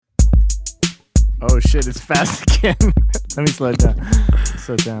Oh shit, it's fast again. Let me slow it down.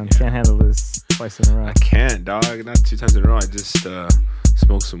 Slow it down. Can't handle this twice in a row. I can't, dog. Not 2 times in a row. I just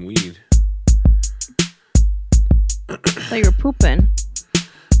smoked some weed. I thought you were pooping.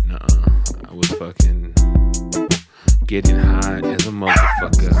 Nuh-uh. I was fucking getting high as a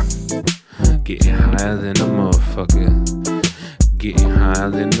motherfucker. Getting higher than a motherfucker. Getting higher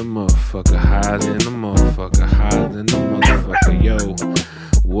than the motherfucker. Higher than the motherfucker. Higher than the motherfucker. Yo.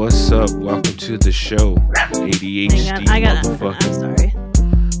 What's up? Welcome to the show. ADHD I got motherfucker. I'm sorry.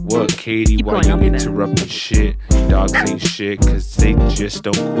 What, Katie? Keep Why going, you I'll be back. interrupting shit? Dogs ain't shit because they just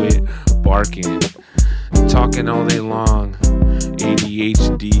don't quit barking. Talking all day long.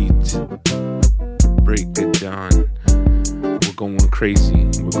 ADHD. Break it down. We're going crazy.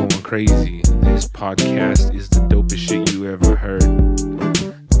 We're going crazy. This podcast is the dopest shit you ever heard.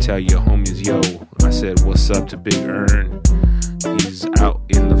 Tell your homies, yo. I said, what's up to Big Earn? He's out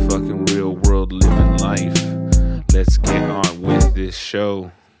in the fucking real world living life. Let's get on with this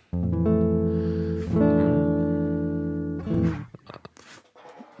show.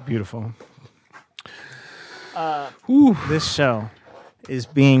 Beautiful. This show is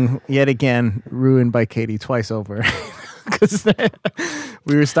being yet again ruined by Katie twice over. Because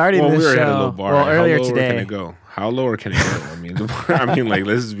we were starting Well, this we were show at a low bar. earlier How low today. can it go? How lower can it go? I mean, like,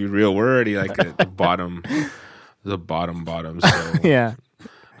 let's be real. We're already like at the bottom, bottom. So Yeah.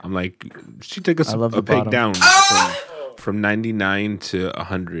 I'm like, she took us I love a the peg bottom. down from 99 to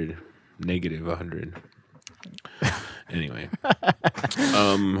 100, negative 100. Anyway,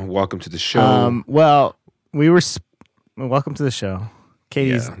 welcome to the show. Well, welcome to the show.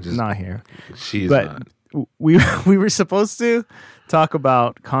 Katie's Yeah, just- not here, She is but not. we were supposed to talk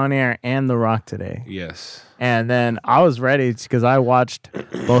about Con Air and The Rock today. Yes. And then I was ready because I watched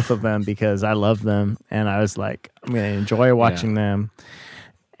both of them because I love them. And I was like, I'm going to enjoy watching them.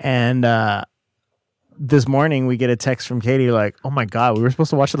 And this morning we get a text from Katie like, oh my God, we were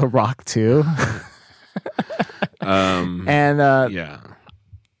supposed to watch The Rock too. And Yeah.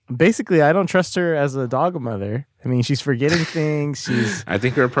 basically, I don't trust her as a dog mother. I mean, she's forgetting things. I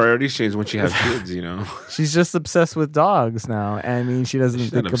think her priorities change when she has kids, you know? She's just obsessed with dogs now. I mean, she doesn't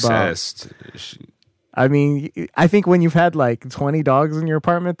She's think not about... obsessed. I mean, I think when you've had like 20 dogs in your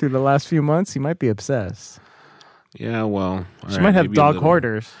apartment through the last few months, you might be obsessed. Yeah, well. She might have dog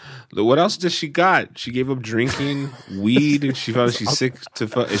hoarders. What else does she got? She gave up drinking, weed, and she found she's sick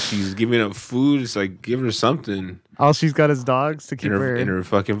she's giving up food. It's like, give her something All she's got is dogs to keep in her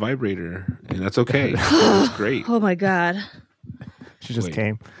fucking vibrator. And that's okay. That's great. Oh my god, She just Wait.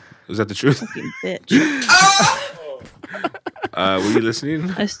 came. Was that the truth? fucking bitch! Were you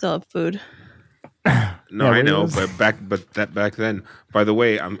listening? I still have food. No, Yeah, I what know, is- but back then. By the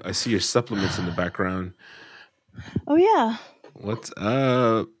way, I see your supplements in the background. Oh yeah, What's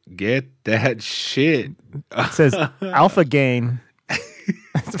up? Get that shit. It says alpha gain.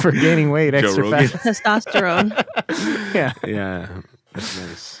 It's for gaining weight, Joe extra Rogan. fat. testosterone. Yeah. Yeah, that's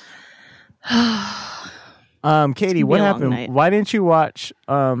nice. Katie, gonna what be a long happened? night. Why didn't you watch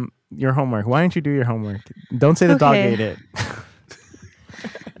your homework? Why didn't you do your homework? Don't say the dog Okay. ate it.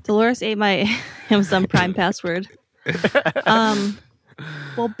 Dolores ate my Amazon Prime password.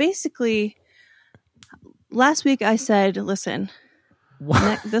 Well, basically, last week I said, listen,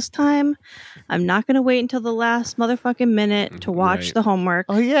 this time I'm not going to wait until the last motherfucking minute to watch Right. the homework.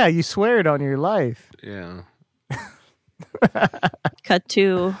 Oh yeah, you swear it on your life. Yeah. Cut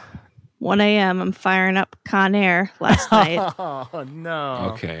to 1 a.m. I'm firing up Con Air last night. Oh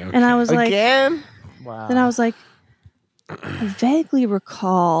no. Okay. And I was like, Again? Wow. then I was like, I vaguely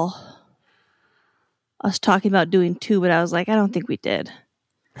recall us talking about doing 2, but I was like, I don't think we did.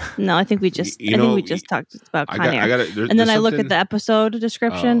 No, I think we just, You know, talked about I Con got. Air. I got. And then I look at the episode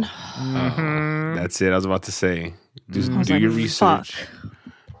description. That's it. I was about to say. Just I was do like, your fuck. research.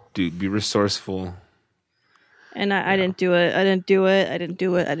 Dude, be resourceful. And I didn't do it. I didn't do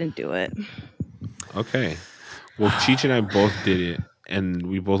it. Okay. Well, Cheech and I both did it, and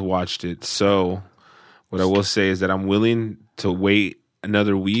we both watched it. So, what I will say is that I'm willing to wait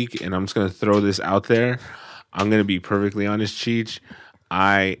another week, and I'm just going to throw this out there. I'm going to be perfectly honest, Cheech.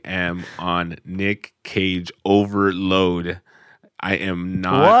 I am on Nick Cage overload. I am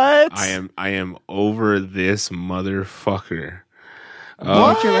not. What? I am over this motherfucker.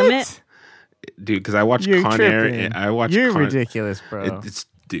 What's your limit? Dude, because I watch You're Con Air. tripping. And I watch You're Con- ridiculous, bro.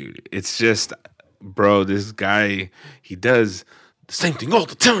 It's just, bro, this guy, he does the same thing all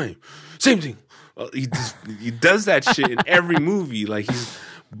the time. Same thing. He does that shit in every movie. Like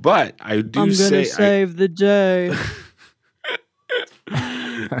but I do I'm say, gonna save the day.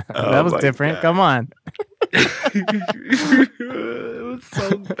 That was different. God. Come on. It was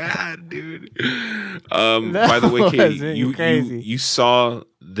so bad, dude. By the way, Katie, you saw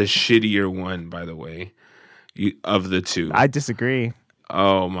the shittier one, by the way, of the two. I disagree.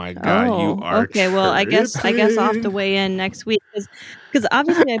 Oh my god, you are okay. Well, I guess I'll have to weigh in next week because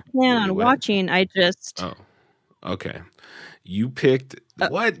obviously I plan on watching. I just okay. You picked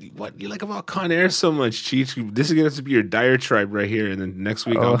what you like about Con Air so much, Cheech? This is gonna be your diatribe right here, and then next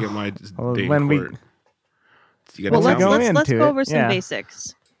week I'll get my day in court. Let's go over some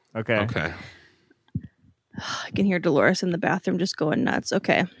basics. Okay. I can hear Dolores in the bathroom just going nuts.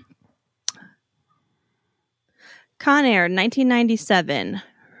 Okay. Con Air, 1997,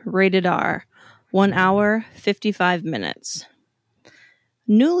 rated R, 1 hour, 55 minutes.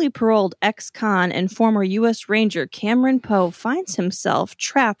 Newly paroled ex-con and former U.S. Ranger Cameron Poe finds himself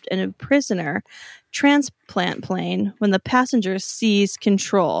trapped in a prisoner transplant plane when the passenger seized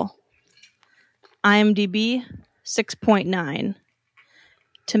control. IMDb, 6.9.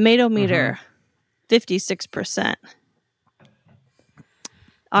 Tomato meter, 56%.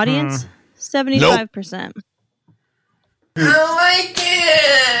 Audience, 75%. Oh my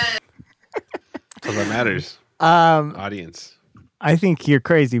god! That's all that matters. Audience. I think you're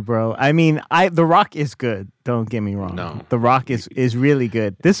crazy, bro. I mean, The Rock is good. Don't get me wrong. No, The Rock is really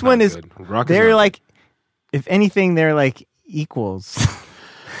good. This one is. Rock they're like, if anything, they're like equals.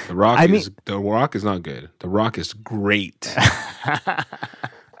 The Rock is not good. The Rock is great.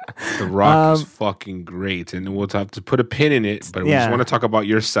 The Rock is fucking great, and we'll have to put a pin in it. But we just want to talk about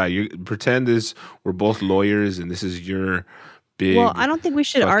your side. You pretend we're both lawyers, and this is your big. Well, I don't think we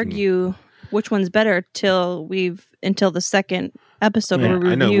should argue which one's better until the second episode. Yeah,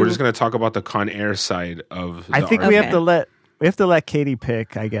 I know. We're just going to talk about the Con Air side of. I think we have to let Katie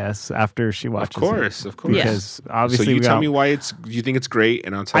pick, I guess, after she watches. Of course. Because obviously, so you tell me why you think it's great,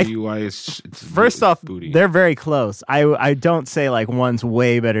 and I'll tell you why it's first off, booty. They're very close. I don't say like one's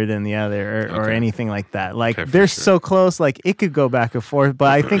way better than the other or anything like that. Like they're so close, like it could go back and forth.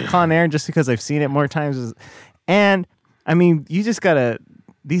 But I think Con Air, just because I've seen it more times, and I mean, you just gotta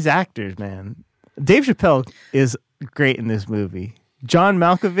these actors, man. Dave Chappelle is great in this movie. John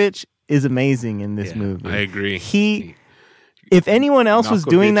Malkovich is amazing in this movie. I agree. If anyone else was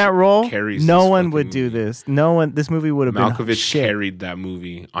doing that role, no one would do movie. this. No one. This movie would have been Malkovich shit. carried that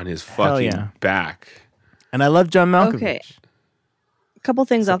movie on his fucking back. And I love John Malkovich. Okay. A couple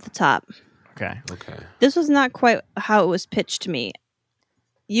things off the top. Okay. This was not quite how it was pitched to me.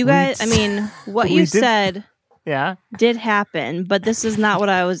 You guys, I mean, what you said did happen, but this is not what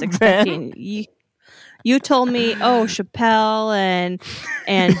I was expecting. You told me, Chappelle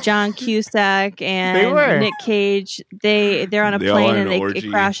and John Cusack and Nick Cage, they're on a plane and it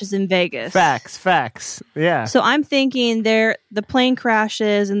crashes in Vegas. Facts. Yeah. So I'm thinking the plane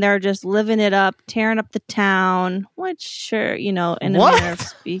crashes and they're just living it up, tearing up the town, which sure, in a manner of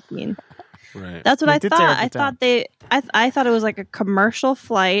speaking. Right. That's what I thought. I thought it was like a commercial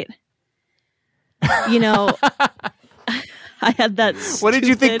flight. I had that. What did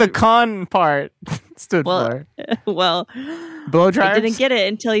you think the con part stood for? Well, blow dryers? I didn't get it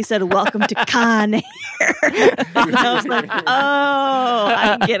until he said, "Welcome to Con Air." And I was like, "Oh,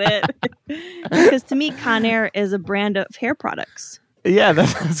 I get it." Because to me, Con Air is a brand of hair products. Yeah,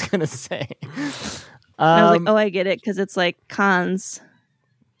 that's what I was gonna say. I was like, "Oh, I get it," because it's like cons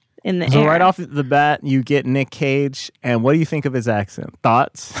in the air. So right off the bat, you get Nick Cage, and what do you think of his accent?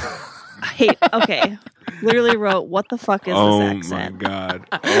 Thoughts? Okay. Literally wrote, "What the fuck is this accent?"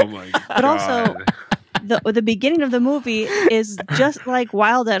 Oh my god! But also, the beginning of the movie is just like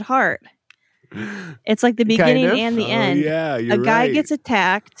Wild at Heart. It's like the beginning and the end. Yeah, a guy gets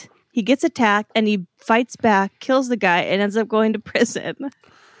attacked. He gets attacked and he fights back, kills the guy, and ends up going to prison.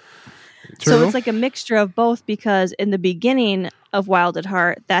 True. So it's like a mixture of both, because in the beginning of Wild at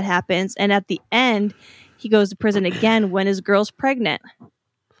Heart that happens, and at the end he goes to prison again when his girl's pregnant.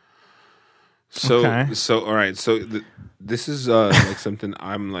 So all right. So this is like something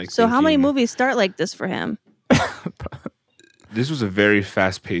I'm like. So how many movies start like this for him? This was a very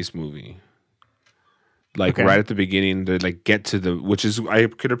fast-paced movie. Like right at the beginning, to like get to which is I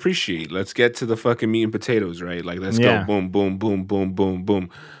could appreciate. Let's get to the fucking meat and potatoes, right? Like let's go boom, boom, boom, boom, boom, boom.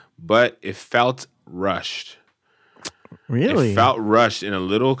 But it felt rushed. Really? It felt rushed and a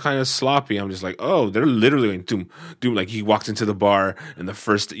little kind of sloppy. I'm just like, oh, they're literally going doom, doom. Like he walks into the bar and the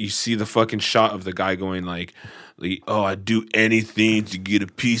first you see the fucking shot of the guy going like, oh, I'd do anything to get a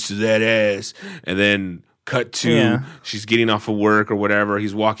piece of that ass. And then cut to she's getting off of work or whatever.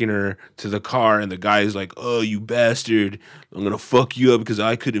 He's walking her to the car and the guy is like, oh, you bastard. I'm going to fuck you up because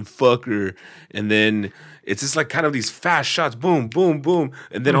I couldn't fuck her. And then it's just like kind of these fast shots. Boom, boom, boom.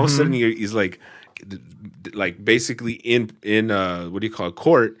 And then all of a sudden he's like, like basically in what do you call it,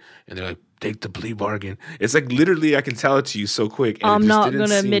 court, and they're like, take the plea bargain. It's like literally I can tell it to you so quick. And I'm not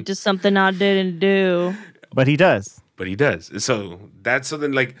gonna admit to something I didn't do. But he does. But he does. So that's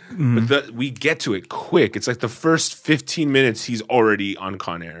something like, but we get to it quick. It's like the first 15 minutes, he's already on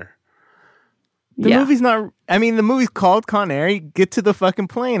Con Air. The movie's not, I mean, the movie's called Con Air. You get to the fucking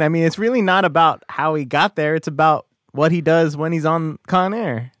plane. I mean, it's really not about how he got there. It's about what he does when he's on Con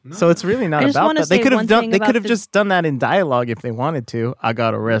Air. No. So it's really not about that. They could have just done that in dialogue if they wanted to. I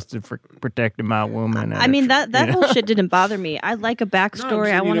got arrested for protecting my woman. I mean, that whole shit didn't bother me. I like a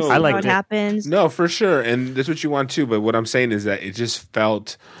backstory. I want to see how it happens. No, for sure. And that's what you want too. But what I'm saying is that it just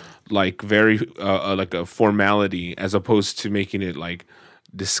felt like very like a formality as opposed to making it like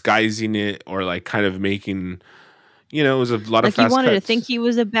disguising it or like kind of making, it was a lot of fast you wanted cuts. to think he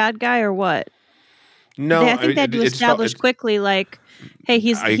was a bad guy or what? No, I think they had to establish quickly, like, hey,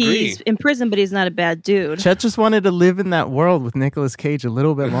 he's in prison, but he's not a bad dude. Chet just wanted to live in that world with Nicolas Cage a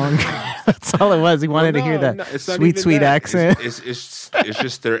little bit longer. That's all it was. He wanted to hear that sweet accent. It's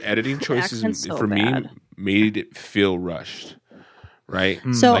just their editing choices for me made it feel rushed, right?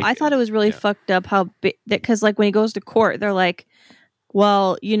 So I thought it was really fucked up how because like when he goes to court, they're like,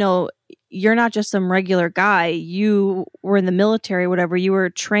 well, you're not just some regular guy. You were in the military, or whatever. You were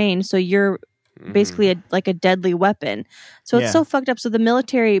trained, so you're basically a deadly weapon. So it's so fucked up. So the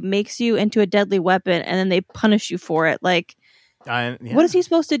military makes you into a deadly weapon, and then they punish you for it. Like, what is he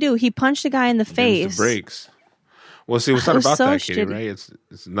supposed to do? He punched a guy in the face. The brakes. Well, see, it's not about that, Katie, right?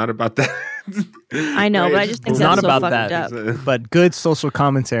 It's not about that. I know, right? But I just think that's so fucked up. But good social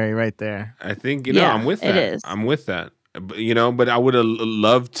commentary right there. I think I'm with that. It is. I'm with that. But I would have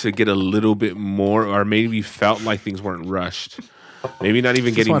loved to get a little bit more, or maybe felt like things weren't rushed. Maybe not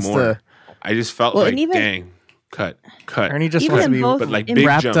even getting more. I just felt dang, cut. Ernie just wants to be but like big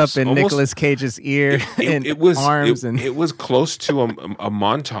wrapped jumps. up in Nicolas Cage's ear and arms. It was close to a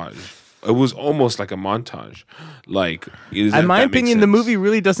montage. It was almost like a montage. Like, in my opinion, the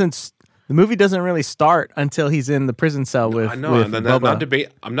movie doesn't really start until he's in the prison cell with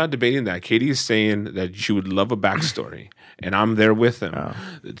Bubba. I'm not debating that. Katie is saying that she would love a backstory, and I'm there with them. Oh.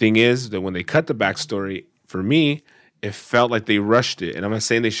 The thing is that when they cut the backstory, for me, it felt like they rushed it. And I'm not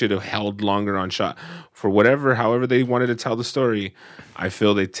saying they should have held longer on shot. For however they wanted to tell the story, I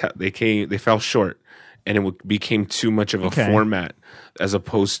feel they fell short, and it became too much of a format as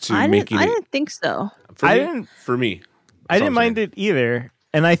opposed to making it. I didn't think so. For me. I didn't mind it either.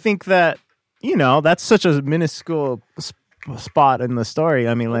 And I think that, that's such a minuscule spot in the story.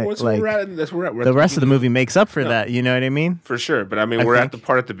 I mean, that's where we're at. The rest of the movie makes up for that. You know what I mean? For sure. But I mean, we're at the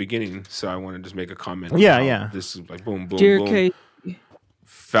part at the beginning, so I want to just make a comment. Yeah. This is like boom, boom, Dear boom. Kate,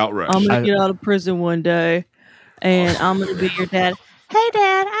 felt rushed. I'm going to get out of prison one day, and I'm going to be your dad. Hey,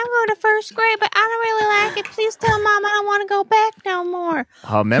 Dad, I'm going to first grade, but I don't really like it. Please tell Mom I don't want to go back no more.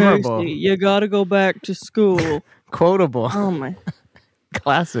 How memorable. Casey, you got to go back to school. Quotable. Oh, my.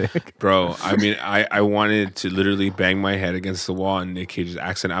 Classic. Bro, I mean, I wanted to literally bang my head against the wall in Nick Cage's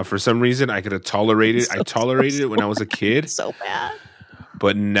accent. For some reason, I could have tolerated it. I tolerated it when I was a kid. So bad.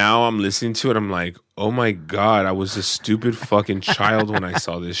 But now I'm listening to it. I'm like, oh my God, I was a stupid fucking child when I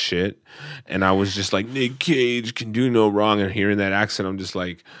saw this shit. And I was just like, Nick Cage can do no wrong. And hearing that accent, I'm just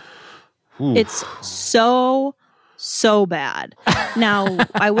like, whew. It's so bad. Now,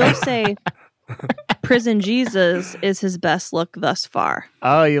 I will say, Prison Jesus is his best look thus far.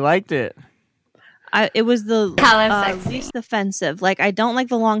 Oh, you liked it? It was the least offensive. Like, I don't like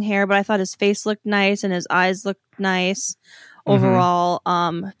the long hair, but I thought his face looked nice and his eyes looked nice. Overall,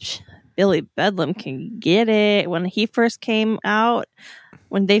 Billy Bedlam can get it. When he first came out,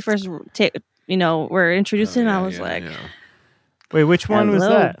 when they first were introducing, I was like, wait, which one was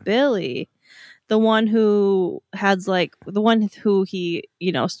that? Billy. The one who he,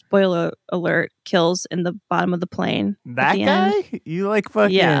 spoiler alert, kills in the bottom of the plane. That guy? End. You like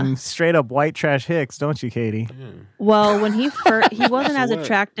fucking straight up white trash Hicks, don't you, Katie? Well, when he wasn't as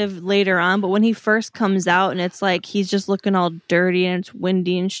attractive later on, but when he first comes out and it's like he's just looking all dirty and it's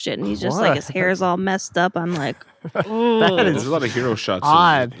windy and shit, and he's just like his hair is all messed up. I'm like, there's a lot of hero shots.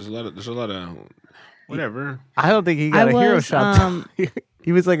 Odd. There's a lot of whatever. I don't think he got a hero shot.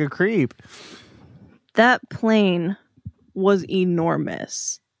 He was like a creep. That plane was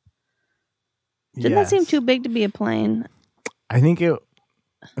enormous. Didn't that seem too big to be a plane? I think it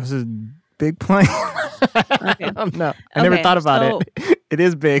was a big plane. Okay. I don't know. I never thought about it. It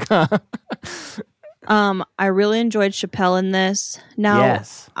is big, huh? I really enjoyed Chappelle in this. Now,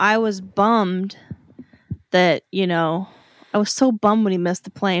 I was bummed that, I was so bummed when he missed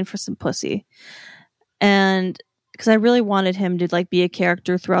the plane for some pussy. And because I really wanted him to be a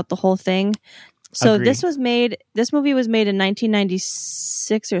character throughout the whole thing. So this movie was made in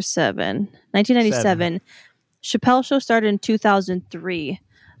 1996 or 1997. Chappelle Show started in 2003.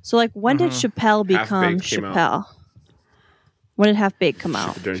 So like when did Chappelle become Chappelle? When did Half Baked come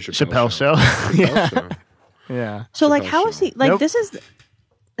out? During Chappelle Show. Yeah. So like how is he like this is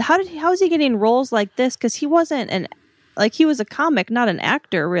how is he getting roles like this? Because he wasn't he was a comic, not an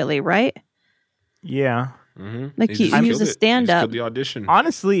actor, really, right? Yeah. Mm-hmm. Like he was a stand-up. The audition.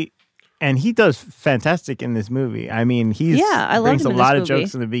 Honestly, and he does fantastic in this movie. I mean, I brings a lot of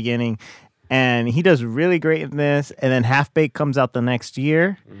jokes in the beginning, and he does really great in this. And then Half Baked comes out the next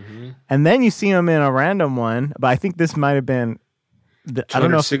year, and then you see him in a random one. But I think this might have been. I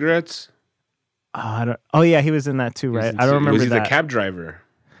don't know. Cigarettes. Oh yeah, he was in that too, right? I don't remember that. Was he the cab driver?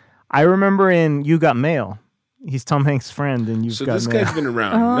 I remember in You Got Mail. He's Tom Hanks' friend, and You've Got Mail. So this guy's been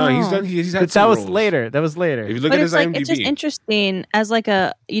around. No, he's done. He's had. But that was roles. later. That was later. If you look at his IMDb, it's just interesting as like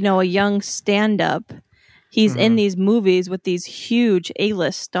a young stand-up. He's in these movies with these huge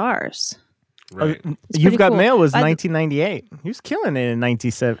A-list stars. Right. You've Got Mail was 1998. He was killing it in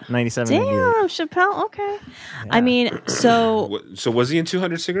 97. Damn, Chappelle. Okay. Yeah. I mean, so was he in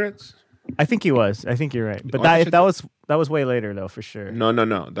 200 Cigarettes? I think he was. I think you're right. But that was way later though, for sure. No.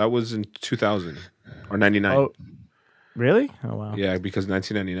 That was in 2000 or 99. Oh, really? Oh wow. Yeah, because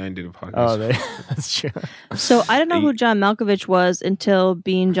 1999 did a podcast. Oh, that's true. So I didn't know who John Malkovich was until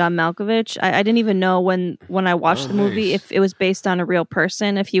being John Malkovich. I didn't even know when I watched the movie if it was based on a real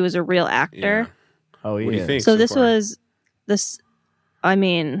person, if he was a real actor. Yeah. Oh yeah. What do you think? So this was this. I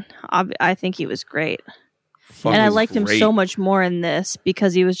mean, I think he was great. And I liked him so much more in this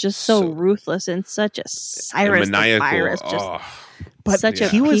because he was just so ruthless and such a Cyrus the Virus, such a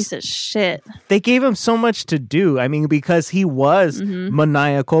piece of shit. They gave him so much to do. I mean, because he was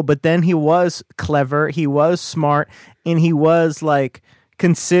maniacal, but then he was clever, he was smart, and he was like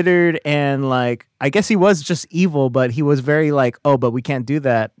considered, and like I guess he was just evil, but he was very like, oh, but we can't do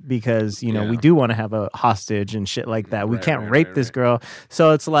that because we do want to have a hostage and shit like that. We can't rape this girl.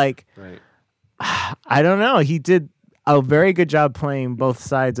 So it's like. Right. I don't know. He did a very good job playing both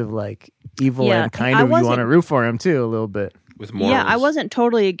sides of like evil and kind of you want to root for him too a little bit. With morals. Yeah, I wasn't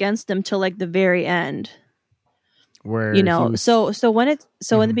totally against him till like the very end. Where so when in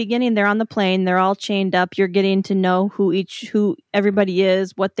the beginning they're on the plane, they're all chained up. You're getting to know who everybody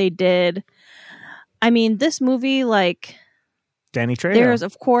is, what they did. I mean, this movie, like Danny Trejo. There's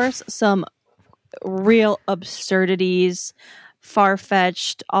of course some real absurdities.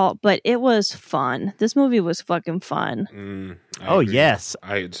 Far-fetched, but it was fun. This movie was fucking fun. Yes,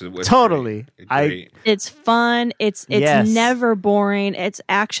 totally. It's fun. It's never boring. It's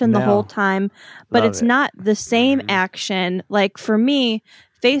action the whole time, but it's not the same action. Like for me,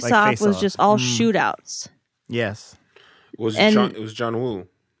 Face Off was just all shootouts. Yes, it was John Woo.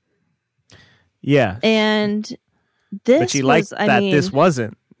 Yeah, and this. But she liked that. This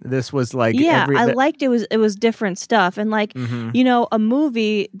wasn't. This was like I liked it was different stuff, and like a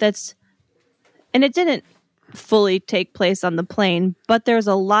movie that's, and it didn't fully take place on the plane, but there's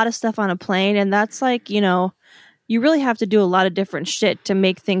a lot of stuff on a plane, and that's like you really have to do a lot of different shit to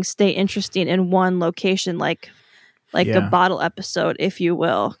make things stay interesting in one location, like a bottle episode, if you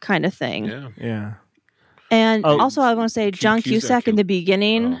will, kind of thing. Yeah. And also, I want to say John Cusack in the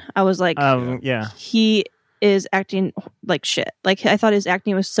beginning. I was like, he is acting like shit. Like I thought his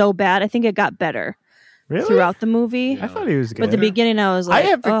acting was so bad. I think it got better throughout the movie. I thought he was good. But the beginning, I was like,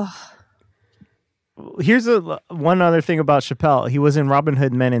 Here's one other thing about Chappelle. He was in Robin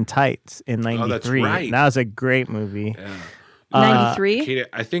Hood Men in Tights in '93. That's right. That was a great movie. Yeah. 93. Katie,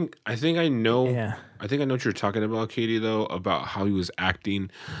 I think I know. Yeah. I think I know what you're talking about, Katie. Though about how he was acting,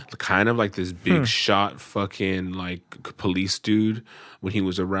 kind of like this big shot, fucking like police dude when he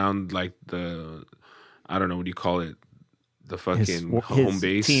was around like the. I don't know what do you call it, the fucking home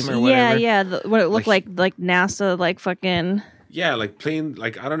base team or whatever. Yeah. What it looked like NASA, like fucking. Yeah, like playing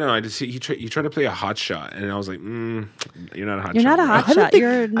like I don't know. I just he tried to play a hot shot, and I was like, "You're not a hot shot. You're not a hot shot.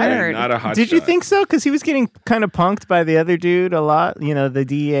 You're a nerd. I'm not a hot shot." Did you think so? Because he was getting kind of punked by the other dude a lot. The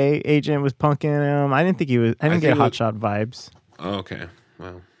DEA agent was punking him. I didn't think he was. I didn't get hot shot vibes. Oh, okay.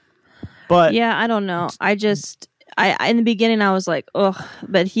 Well, but yeah, I don't know. I just. I in the beginning I was like, ugh,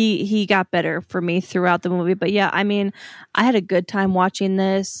 but he got better for me throughout the movie. But yeah, I mean, I had a good time watching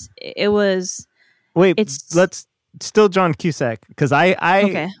this. It was let's still John Cusack because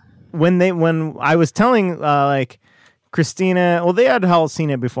okay. when I was telling like Christina, well they had all seen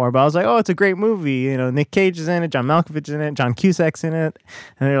it before, but I was like, oh, it's a great movie. Nick Cage is in it, John Malkovich is in it, John Cusack's in it,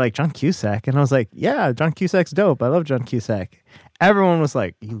 and they're like, John Cusack, and I was like, yeah, John Cusack's dope. I love John Cusack. Everyone was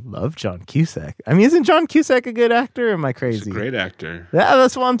like, you love John Cusack. I mean, isn't John Cusack a good actor? Or am I crazy? He's a great actor. Yeah,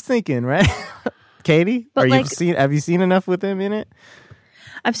 that's what I'm thinking, right? Katie? Have you seen enough with him in it?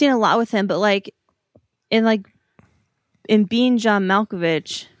 I've seen a lot with him, but like in Being John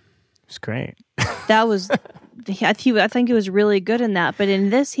Malkovich, it's great. That was I think he was really good in that. But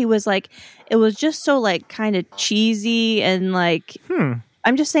in this, he was like, it was just so like kind of cheesy and like.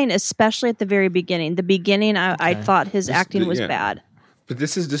 I'm just saying, especially at the very beginning. The beginning, I thought his acting was bad. But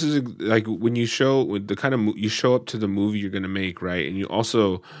this is like when you show with the kind of you show up to the movie you're going to make, right? And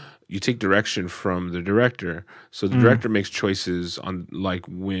you take direction from the director. So the director makes choices on like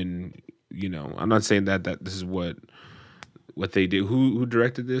when, you know, I'm not saying that this is what they do. Who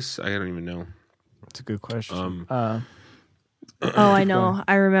directed this? I don't even know. That's a good question. I know.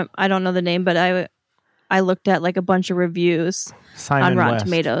 I remember. I don't know the name, but I looked at like a bunch of reviews on Rotten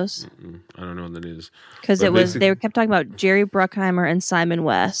Tomatoes. I don't know what that is. Because they kept talking about Jerry Bruckheimer and Simon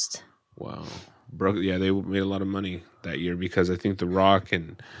West. Wow. They made a lot of money that year because I think The Rock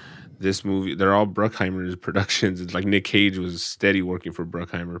and this movie, they're all Bruckheimer's productions. It's like Nick Cage was steady working for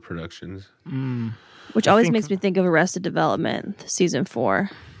Bruckheimer Productions. Which always makes me think of Arrested Development, season 4.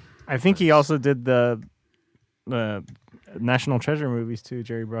 I think he also did the National Treasure movies too,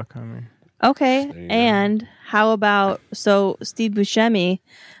 Jerry Bruckheimer. Okay, and how about Steve Buscemi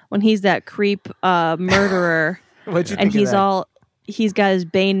when he's that creep murderer, and he's got his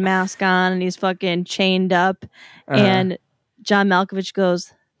Bane mask on and he's fucking chained up, and John Malkovich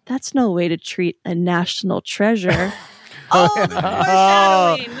goes, "That's no way to treat a national treasure."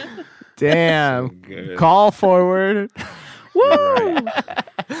 Foreshadowing. Damn! So call forward. Woo!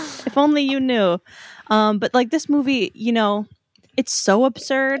 If only you knew. But like this movie, you know, it's so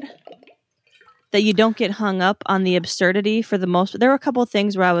absurd that you don't get hung up on the absurdity for the most. There were a couple of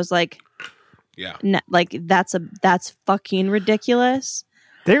things where I was like, like that's fucking ridiculous.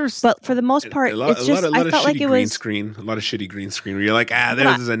 But for the most part, it's just I felt like it was a lot of shitty green screen where you're like,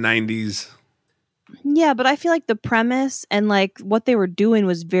 this is a 90s. Yeah, but I feel like the premise and like what they were doing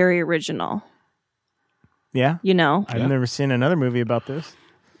was very original. Yeah, you know, I've never seen another movie about this.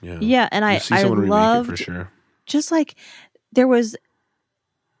 Yeah, and I loved for sure. Just like there was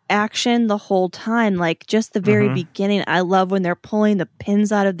action the whole time, like just the very beginning. I love when they're pulling the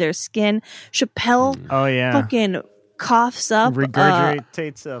pins out of their skin. Chappelle fucking coughs up,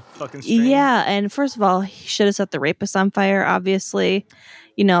 regurgitates a fucking string. Yeah, and first of all, he should have set the rapist on fire, obviously.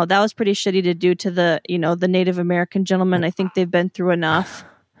 You know, that was pretty shitty to do to the Native American gentleman. I think they've been through enough.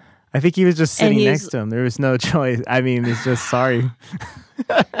 I think he was just sitting next to him. There was no choice. I mean, it's just sorry.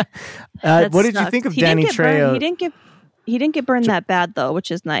 What did you think of Danny Trejo? He didn't get burned that bad though,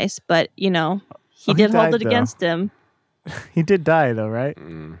 which is nice. But he did hold it against him. He did die though, right?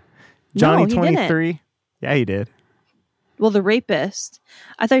 Johnny 23. Yeah, he did. Well, the rapist.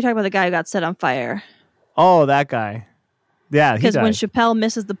 I thought you were talking about the guy who got set on fire. Oh, that guy. Yeah, because when Chappelle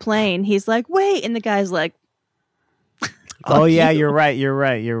misses the plane, he's like, "Wait," and the guy's like, "Oh yeah, you're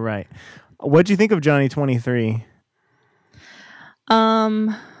right." What'd you think of Johnny 23?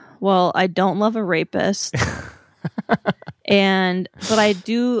 Well, I don't love a rapist. But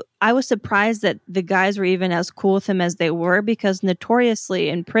I was surprised that the guys were even as cool with him as they were, because notoriously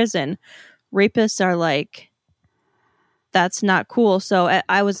in prison, rapists are like, that's not cool. So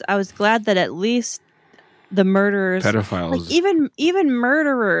I was glad that at least the murderers, pedophiles, like even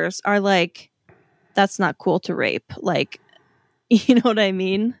murderers are like, that's not cool to rape. Like, you know what I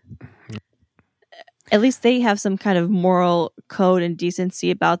mean? At least they have some kind of moral code and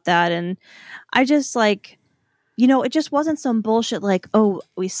decency about that. And I just like, it just wasn't some bullshit like, oh,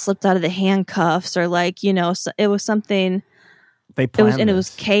 we slipped out of the handcuffs, or like, so it was something. It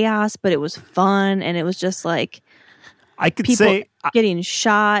was chaos, but it was fun, and it was just like, I could people say getting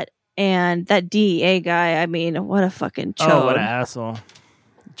shot, and that DEA guy. I mean, what a fucking chode! Oh, what an asshole,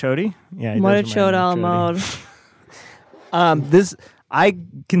 Chody. Yeah, what a chode all mode. This. I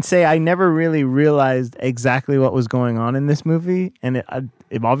can say I never really realized exactly what was going on in this movie, and it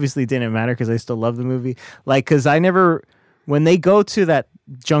obviously didn't matter because I still love the movie. Like, because when they go to that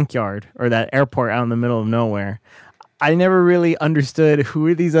junkyard or that airport out in the middle of nowhere, I never really understood who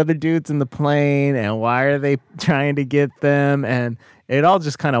are these other dudes in the plane and why are they trying to get them, and it all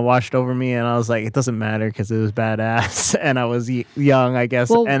just kind of washed over me, and I was like, it doesn't matter because it was badass, and I was young, I guess,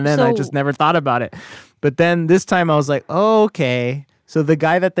 and then I just never thought about it. But then this time I was like, oh, okay. So the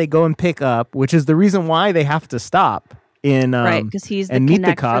guy that they go and pick up, which is the reason why they have to stop right, because he's the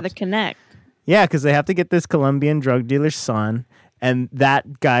connect for the connect. Yeah, because they have to get this Colombian drug dealer's son, and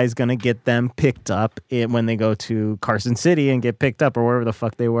that guy's gonna get them picked up when they go to Carson City and get picked up, or wherever the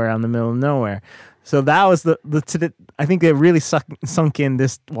fuck they were out in the middle of nowhere. So that was I think it really sunk in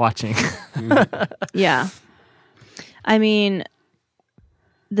this watching. Yeah, I mean,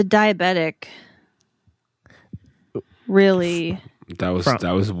 the diabetic really. That was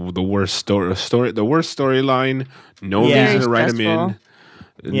the worst story. The worst storyline. No reason to write him in.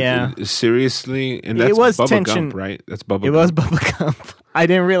 Yeah, seriously, and that's was Bubba tension. Gump, right? That's Bubba. It was Bubba Gump. I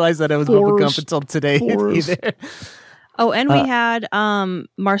didn't realize that it was Bubba Gump until today either. Oh, and we had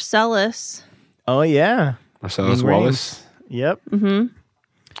Marcellus. Oh yeah, Marcellus Wallace. Yep. Mm-hmm.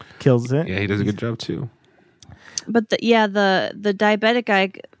 Kills it. Yeah, he does a good job too. But the diabetic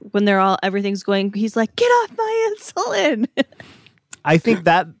guy, when everything's going, he's like, "Get off my insulin." I think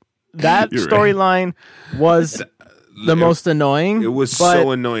that storyline was the most annoying. It was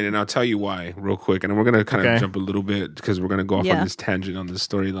so annoying, and I'll tell you why real quick. And we're going to kind of jump a little bit because we're going to go off on this tangent on this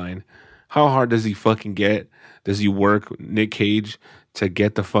storyline. How hard does he fucking get? Does he work Nick Cage to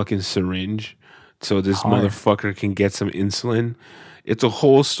get the fucking syringe so this motherfucker can get some insulin? It's a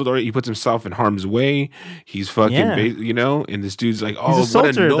whole story. He puts himself in harm's way. He's fucking, and this dude's like, oh,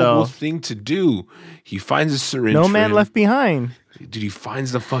 what a noble thing to do. He finds a syringe. No man left behind. Dude, he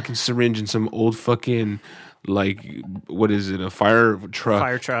finds the fucking syringe in some old fucking, like, what is it? A fire truck.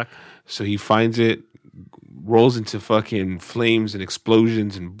 Fire truck. So he finds it, rolls into fucking flames and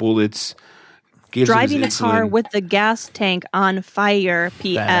explosions and bullets. Driving a car with the gas tank on fire.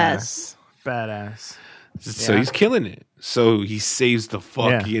 P.S. Badass. So he's killing it. So he saves the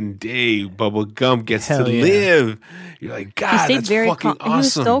fucking day. Bubba Gump gets to live. You're like, God, that's fucking awesome. He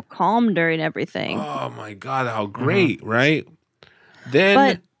was so calm during everything. Oh my God, how great, right?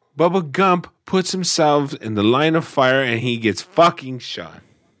 Then Bubba Gump puts himself in the line of fire and he gets fucking shot.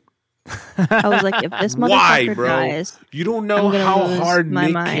 I was like, if this motherfucker dies, you don't know how hard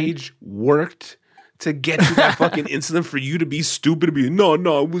Nick Cage worked to get you that fucking insulin for you to be stupid to be, no,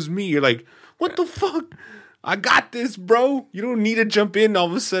 it was me. You're like, what the fuck? I got this, bro. You don't need to jump in all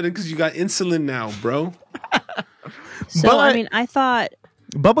of a sudden because you got insulin now, bro. I thought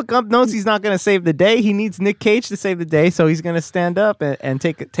Bubba Gump knows he's not going to save the day. He needs Nick Cage to save the day, so he's going to stand up and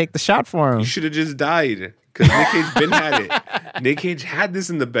take the shot for him. You should have just died because Nick Cage been had it. Nick Cage had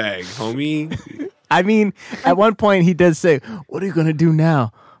this in the bag, homie. I mean, at one point he does say, "What are you going to do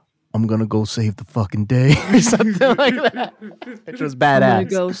now?" I'm going to go save the fucking day or something like that. Which was badass. I'm going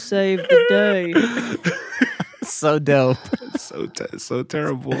to go save the day. So dope. So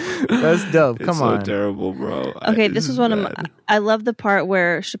terrible. That's dope. Come on. So terrible, bro. Okay, this is one of my... I love the part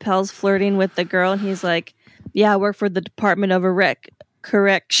where Chappelle's flirting with the girl and he's like, yeah, I work for the Department of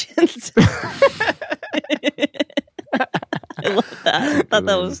Corrections. I love that. I thought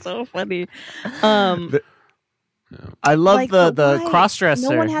that was so funny. I love the cross-dresser.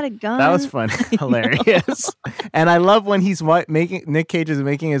 No one had a gun. That was fun. Hilarious. And I love when Nick Cage is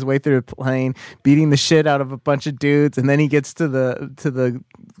making his way through the plane, beating the shit out of a bunch of dudes, and then he gets to the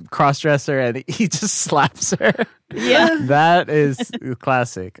cross-dresser and he just slaps her. Yeah. That is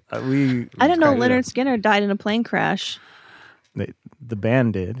classic. I didn't know Leonard Skinner died in a plane crash. The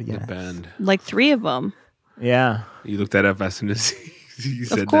band did, yeah. The band. Like 3 of them. Yeah. You looked that up as soon as you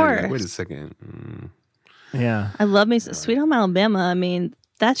said that. Like, wait a second. Yeah. I love me Sweet Home Alabama. I mean,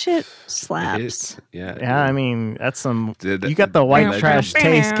 that shit slaps. Yeah. I mean, that's some... You got the white trash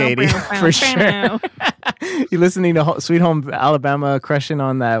taste, Katie, for sure. You listening to Sweet Home Alabama, crushing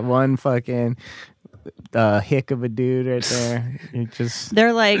on that one fucking hick of a dude right there. You just...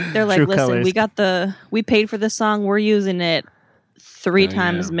 They're like, listen, colors. we paid for this song. We're using it 3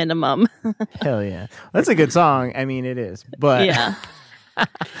 times minimum. Hell yeah. That's a good song. I mean, it is. But... Yeah.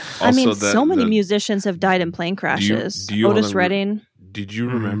 I mean, so many musicians have died in plane crashes. Otis Redding. Did you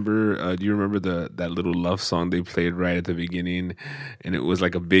remember? Do you remember that little love song they played right at the beginning, and it was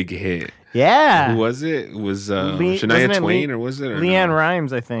like a big hit? Yeah. Who was it? It was Shania Twain, or was it? LeAnn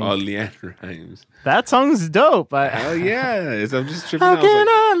Rimes, I think. Oh, LeAnn Rimes. That song's dope. Hell yeah! I'm just tripping out. How can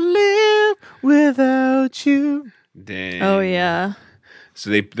I live without you? Dang. Oh yeah. So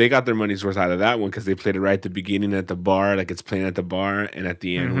they got their money's worth out of that one because they played it right at the beginning at the bar, like it's playing at the bar, and at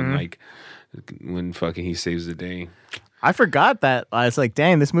the end when fucking he saves the day. I forgot that. I was like,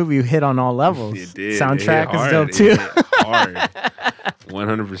 dang, this movie hit on all levels. It did. Soundtrack is dope too. Hard.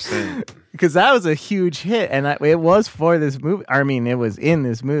 100%. Because that was a huge hit, and it was for this movie. I mean, it was in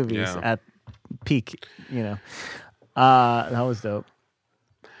this movie at peak. That was dope.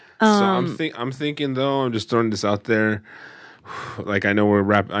 So I'm thinking though. I'm just throwing this out there. Like I know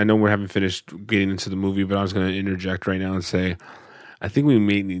we haven't finished getting into the movie, but I was going to interject right now and say, I think we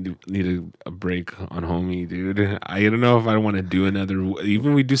may need a break on Homie, dude. I don't know if I want to do another.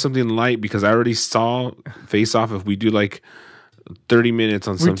 Even we do something light because I already saw Face Off. If we do like 30 minutes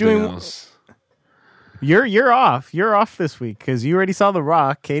on something else, you're off. You're off this week because you already saw The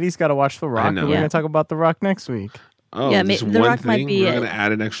Rock. Katie's got to watch The Rock. And we're going to talk about The Rock next week. Oh, yeah, just The Rock thing? We're not going to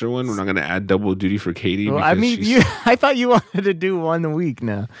add an extra one. We're not going to add double duty for Katie. Well, I mean, I thought you wanted to do one a week.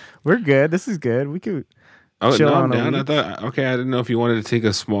 Now we're good. This is good. We could. Oh no, I'm down. I thought okay. I didn't know if you wanted to take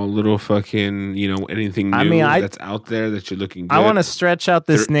a small little fucking anything new that's out there that you're looking good. I want to stretch out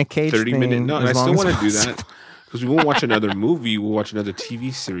this Nick Cage 30-minute. No, I still want to do that because we won't watch another movie. We'll watch another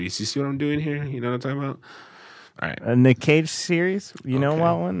TV series. You see what I'm doing here? You know what I'm talking about? All right, a Nick Cage series. You know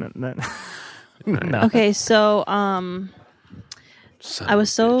what one? No. Okay, so I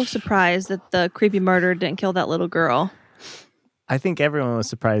was so surprised that the creepy murderer didn't kill that little girl. I think everyone was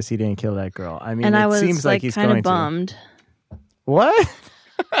surprised he didn't kill that girl. I mean, and it I was seems like he's kind going of bummed. To. What?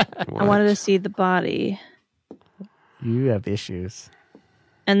 I wanted to see the body. You have issues.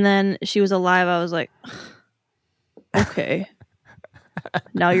 And then she was alive. I was like, okay.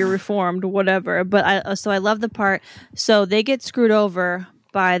 Now you're reformed, whatever. But I love the part. So they get screwed over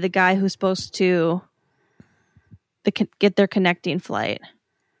by the guy who's supposed to get their connecting flight.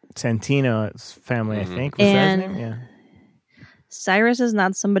 Santino's family, I think. Was that his name? Yeah. Cyrus is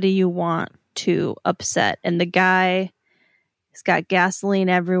not somebody you want to upset. And the guy has got gasoline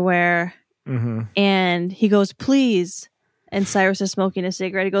everywhere. Mm-hmm. And he goes, please. And Cyrus is smoking a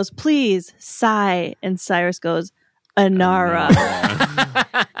cigarette. He goes, please, sigh. And Cyrus goes, Anara.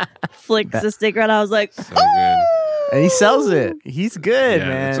 Flicks the cigarette. I was like, so good. And he sells it. He's good,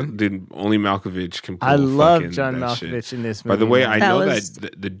 man. Dude, only Malkovich can pull I love John Malkovich shit. In this movie. By the way, I know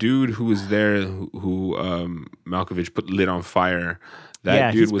that the dude who was there, who Malkovich lit on fire,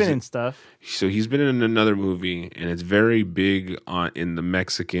 that dude he's been in stuff. So he's been in another movie, and it's very big in the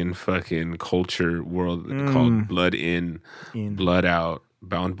Mexican fucking culture world called Blood In, Blood Out,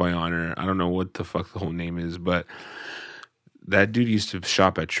 Bound by Honor. I don't know what the fuck the whole name is, but that dude used to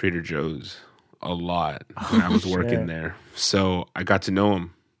shop at Trader Joe's a lot when I was working there. So I got to know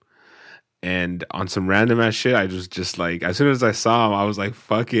him. And on some random ass shit, I was just like, as soon as I saw him, I was like,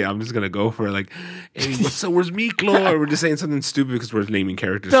 fuck it, I'm just gonna go for it. Like, hey, what's up? Where's Miklo? Or we're just saying something stupid because we're naming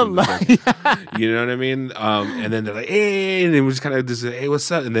characters. You know what I mean? And then they're like, hey, and then we just kind of just, hey,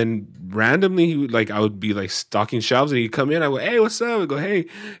 what's up? And then randomly, I would be like stocking shelves, and he'd come in. I go, hey, what's up? I go, hey,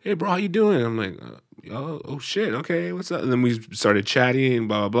 bro, how you doing? And I'm like, oh shit, okay, what's up? And then we started chatting,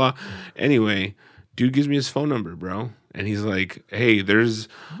 blah blah blah. Anyway, dude gives me his phone number, bro. And he's like, hey, there's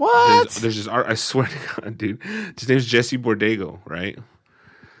this art. I swear to God, dude. His name's Jesse Bordego, right?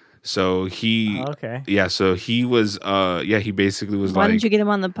 So he, so he was, he basically was Why didn't you get him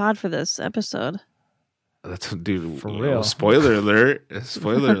on the pod for this episode? That's dude, for real. Spoiler alert.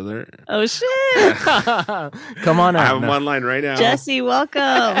 Spoiler alert. Oh, shit. Come on out. I have him online right now. Jesse,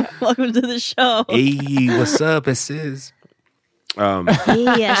 welcome. Welcome to the show. Hey, what's up? It says. Hey,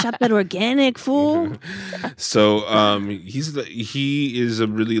 I shop at Organic, fool. So he is a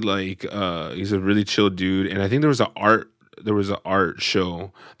really he's a really chill dude, and I think there was an art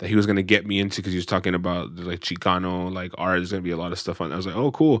show that he was gonna get me into because he was talking about Chicano art. There's gonna be a lot of stuff on. I was like,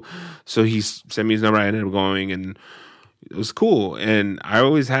 oh, cool. So he sent me his number. I ended up going, and it was cool. And I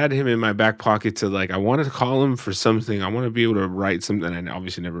always had him in my back pocket to I wanted to call him for something. I want to be able to write something. I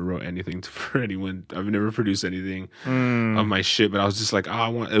obviously never wrote anything for anyone. I've never produced anything of my shit. But I was just like,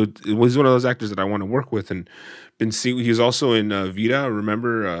 it was one of those actors that I want to work with. And been seeing. He was also in Vida.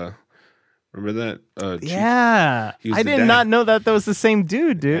 Remember that? Yeah, I did not know that was the same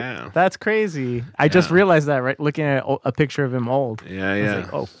dude. Yeah. That's crazy. I just realized that right looking at a picture of him old. Yeah. I was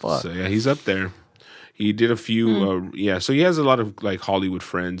like, oh fuck. So he's up there. He did a few, so he has a lot of Hollywood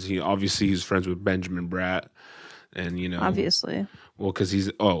friends. He's friends with Benjamin Bratt, and obviously, well, because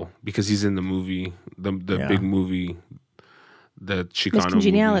he's in the movie, the big movie, the Chicano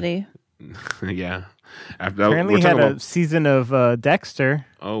Congeniality. Yeah, apparently he had a season of Dexter.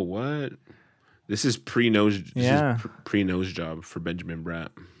 Oh, what? This is pre-nose job for Benjamin Bratt.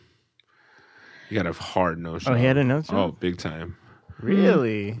 He got a hard nose job. Oh, he had a nose job. Oh, big time.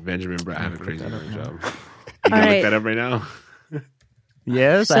 Really? Benjamin Bratt had a crazy nose job. You can look that up right now?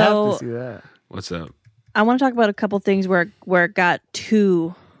 Yes, I have to see that. What's up? I want to talk about a couple things where it got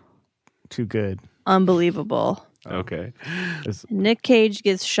too good. Unbelievable. Okay. Nick Cage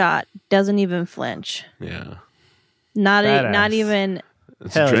gets shot, doesn't even flinch. Yeah. Not even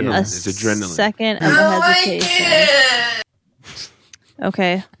it's adrenaline. It's adrenaline. Second of a hesitation.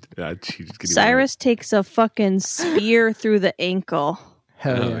 Okay. Cyrus takes a fucking spear through the ankle.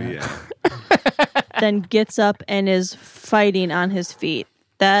 Hell yeah. Then gets up and is fighting on his feet.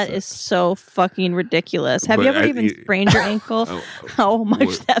 That is so fucking ridiculous. Have you ever even sprained your ankle? How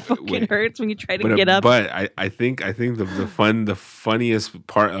much that fucking hurts when you try to get up? But I think the funniest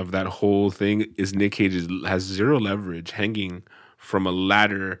part of that whole thing is Nick Cage has zero leverage hanging from a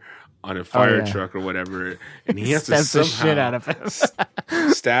ladder on a fire truck or whatever, and he has to somehow the shit out of him.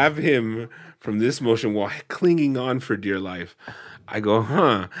 stab him from this motion while clinging on for dear life. I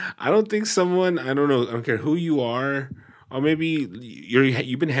go, I don't think someone, I don't care who you are, or maybe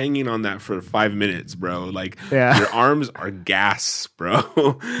you've been hanging on that for 5 minutes, bro. Like, your arms are gas,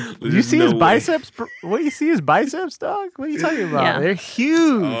 bro. You see his biceps? What do you see his biceps, dog? What are you talking about? Yeah. They're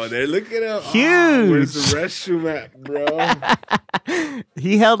huge. Oh, they're looking at huge. Where's the restroom at, bro?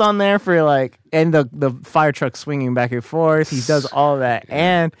 He held on there for and the fire truck swinging back and forth. He does all that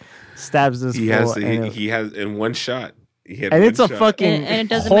and stabs this fool. He has in one shot. And it's a fucking and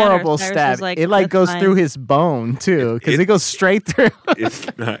it horrible stab. It goes through his bone too, because it goes straight through. It's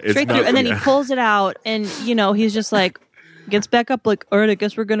straight through, and then he pulls it out, and he's just like gets back up, like, all right, I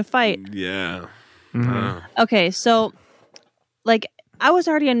guess we're gonna fight. Yeah. Mm-hmm. Okay, so I was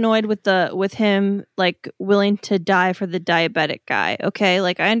already annoyed with him willing to die for the diabetic guy. Okay,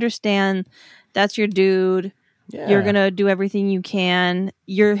 I understand that's your dude. Yeah. You're gonna do everything you can.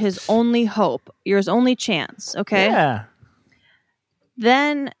 You're his only hope. You're his only chance. Okay. Yeah.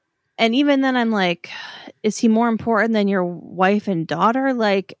 Even then, I'm like, is he more important than your wife and daughter?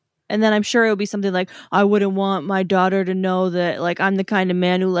 And then I'm sure it'll be something like, I wouldn't want my daughter to know that, I'm the kind of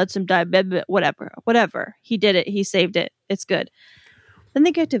man who lets him die. Whatever. He did it. He saved it. It's good. Then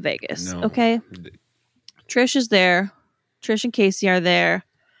they get to Vegas. No. Okay. Trish is there. Trish and Casey are there.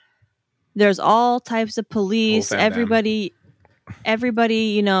 There's all types of police. Everybody,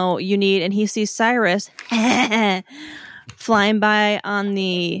 you need. And he sees Cyrus flying by on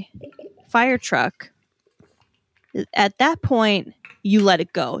the fire truck. At that point, you let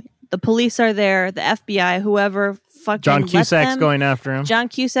it go. The police are there, the FBI, whoever fucking John Cusack's going after him. John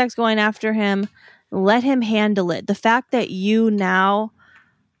Cusack's going after him. Let him handle it. The fact that you now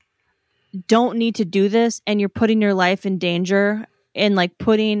don't need to do this and you're putting your life in danger and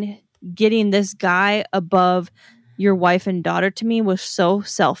getting this guy above your wife and daughter, to me, was so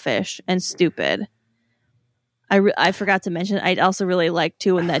selfish and stupid. I forgot to mention, I'd also really like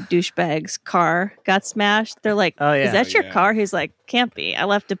too when that douchebag's car got smashed. They're like, is that your car? He's like, can't be. I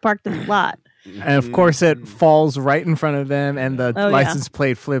left it parked in the lot. And of course it falls right in front of them and the license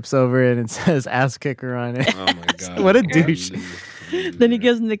plate flips over it and it says ass kicker on it. Oh my God. What a douche. Then he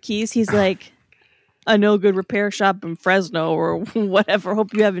gives him the keys. He's like, a no good repair shop in Fresno or whatever.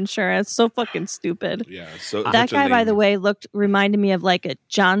 Hope you have insurance. So fucking stupid. Yeah. So that guy, by the way, reminded me of a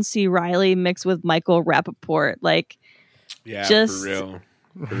John C. Reilly mixed with Michael Rappaport. For real.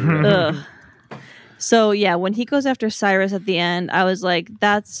 So yeah, when he goes after Cyrus at the end, I was like,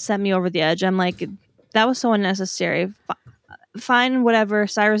 that sent me over the edge. I'm like, that was so unnecessary. Fine, whatever.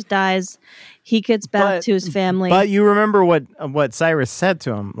 Cyrus dies. He gets back to his family. But you remember what Cyrus said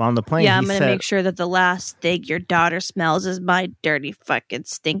to him on the plane? Yeah, I'm going to make sure that the last thing your daughter smells is my dirty fucking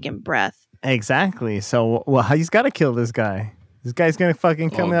stinking breath. Exactly. So, he's got to kill this guy. This guy's going to fucking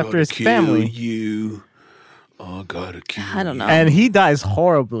come after his family. You. Oh, gotta kill I don't know. And he dies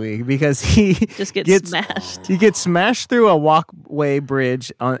horribly because he just gets smashed. He gets smashed through a walkway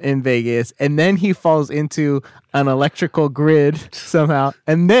bridge in Vegas, and then he falls into an electrical grid somehow,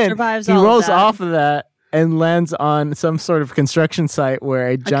 and then he rolls off of that and lands on some sort of construction site where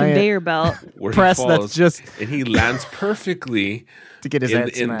a giant conveyor belt press that's just and he lands perfectly to get his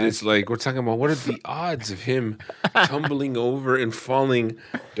head smashed. In this, we're talking about what are the odds of him tumbling over and falling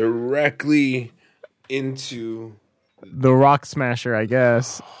directly into the rock smasher, I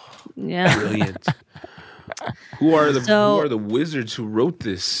guess. Yeah. Brilliant. Who are the wizards who wrote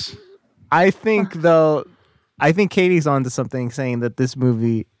this? I think Katie's onto something, saying that this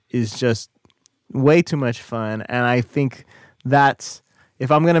movie is just way too much fun, and I think that's,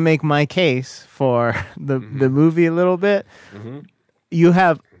 if I'm going to make my case for the movie a little bit, you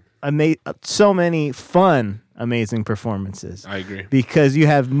have so many fun, amazing performances. I agree. Because you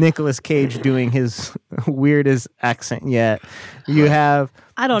have Nicolas Cage doing his weirdest accent yet. You have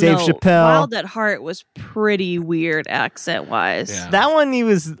Dave Chappelle. Wild at Heart was pretty weird accent-wise. Yeah. That one,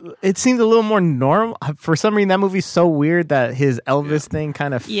 it seemed a little more normal. For some reason, that movie's so weird that his Elvis thing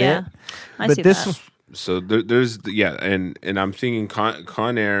kind of fit. Yeah, I see that. So there's and I'm thinking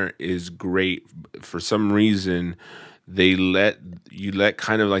Con Air is great. For some reason, they let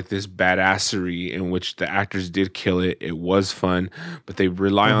kind of like this badassery in which the actors did kill it. It was fun, but they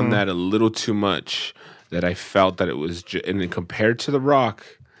rely on that a little too much. That I felt that it was, and then compared to The Rock,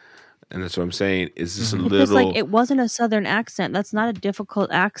 and that's what I'm saying, is just a little. It wasn't a Southern accent. That's not a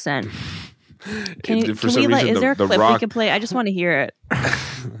difficult accent. Is there a clip we can play? I just want to hear it.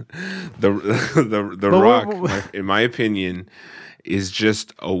 The Rock, in my opinion, is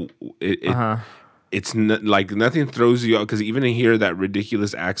just it's like nothing throws you out, because even to hear that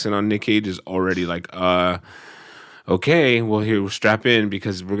ridiculous accent on Nick Cage is already like, okay, well, here, we'll strap in,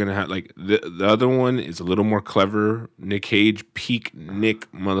 because we're gonna have like the other one is a little more clever. Nick Cage, peak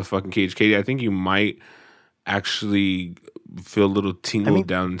Nick motherfucking Cage. Katie, I think you might actually feel a little tingle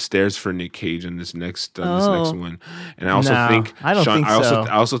downstairs for Nick Cage in this next one. And I also think I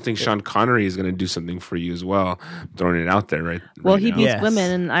also think Sean Connery is gonna do something for you as well. Throwing it out there, right? Well, he beats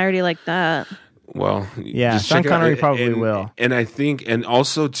women, and I already like that. Well, yeah, Sean Connery probably will. And I think, and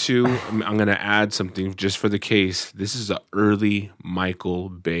also too, I'm going to add something just for the case. This is an early Michael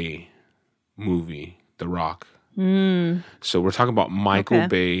Bay movie, The Rock. So we're talking about Michael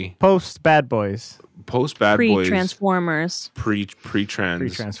Bay. Post Bad Boys. Pre-Transformers.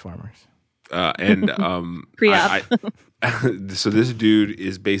 Pre-Transformers. And Pre-op. So this dude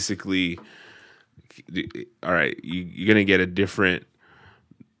is basically, all right, you're going to get a different,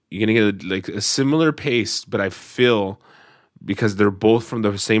 you're going to get like a similar pace, but I feel, because they're both from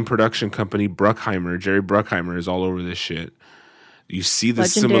the same production company, Bruckheimer, Jerry Bruckheimer is all over this shit. You see the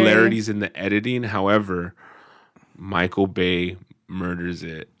similarities in the editing. However, Michael Bay murders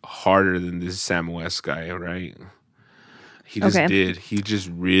it harder than this Sam West guy, right? He just did. He just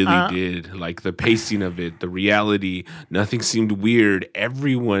really did. Like the pacing of it, the reality, nothing seemed weird.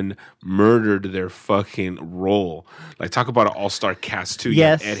 Everyone murdered their fucking role. Like, talk about an all-star cast, too.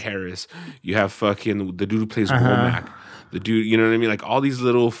 Yes. You have Ed Harris. You have fucking the dude who plays Womack. The dude, you know what I mean? Like, all these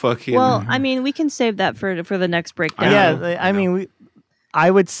little fucking... Well, I mean, we can save that for the next breakdown. Yeah, I mean,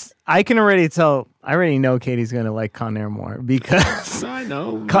 I can already tell... I already know Katie's going to like Con Air more, because... I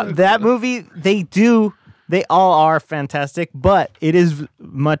know. That movie, they all are fantastic, but it is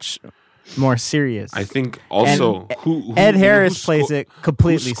much more serious. I think also Ed Harris plays it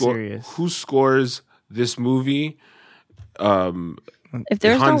completely serious. Who scores this movie? If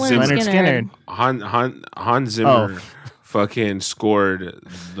there's no Leonard Skinner. Hans Zimmer fucking scored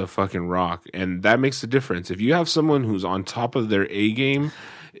the fucking Rock, and that makes the difference. If you have someone who's on top of their A game,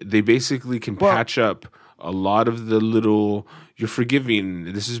 they basically can patch up a lot of the little... You're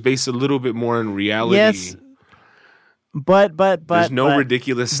forgiving. This is based a little bit more on reality. Yes, but there's no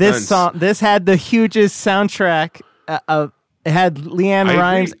ridiculous stunts. This had the hugest soundtrack. It had LeAnn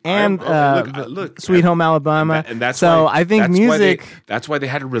Rimes and Sweet Home Alabama. And that's so why, I think music. That's why they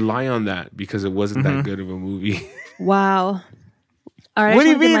had to rely on that, because it wasn't that good of a movie. Wow. All right. What do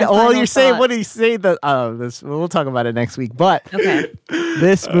you mean? Well, you're saying, what do you say? We'll talk about it next week. But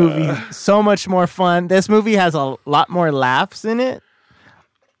this movie, so much more fun. This movie has a lot more laughs in it.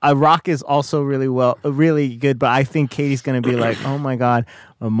 Rock is also really good, but I think Katie's going to be like, oh my God,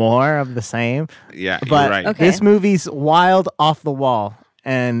 more of the same. Yeah, but you're right. This movie's wild, off the wall.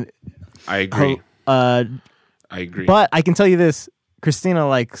 And I agree. I agree. But I can tell you this. Christina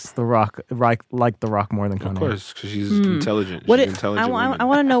likes The Rock, like The Rock more than Con Air. Of course, because she's intelligent. She's intelligent. I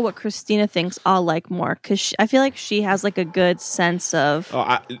want to know what Christina thinks I'll like more, because I feel like she has like a good sense of...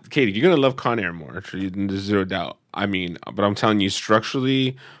 Katie, you're going to love Con Air more. There's zero doubt. I mean, but I'm telling you,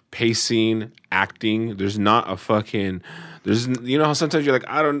 structurally, pacing, acting, there's not a fucking... you know how sometimes you're like,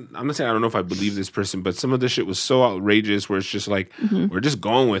 I'm not saying I don't know if I believe this person, but some of this shit was so outrageous where it's just like, we're just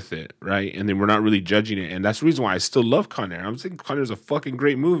going with it, right? And then we're not really judging it. And that's the reason why I still love Con Air. I'm saying Con Air is a fucking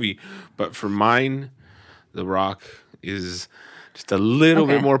great movie. But for mine, The Rock is just a little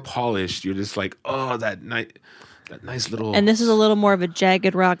bit more polished. You're just like, oh, that nice little... And this is a little more of a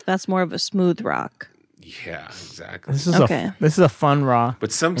jagged rock. That's more of a smooth rock. Yeah, exactly. This is a fun rock.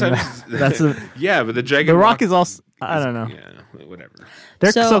 But sometimes... but the jagged rock is also... I don't know. Yeah, whatever.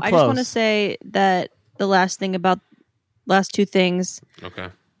 They're so close. I just want to say that the last two things. Okay.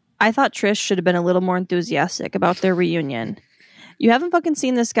 I thought Trish should have been a little more enthusiastic about their reunion. You haven't fucking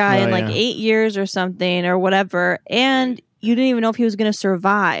seen this guy in 8 years or something or whatever, and you didn't even know if he was going to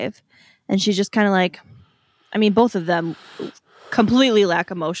survive. And she's just kind of like, I mean, both of them completely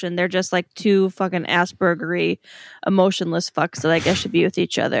lack emotion. They're just like two fucking Aspergery, emotionless fucks that I guess should be with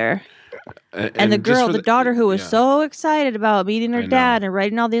each other. And the daughter who was so excited about meeting her dad and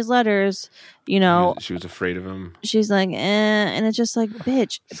writing all these letters, she was afraid of him. She's like, and it's just like,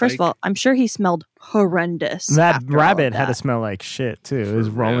 bitch. First of all, I'm sure he smelled horrendous. That rabbit had to smell like shit too. It was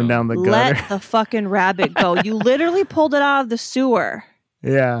rolling down the gutter. Let the fucking rabbit go. You literally pulled it out of the sewer.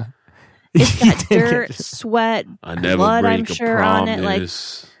 Yeah. It's got dirt, sweat, blood, I'm sure, on it. Like,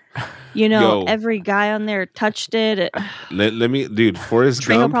 every guy on there touched it. Let me, dude, Forrest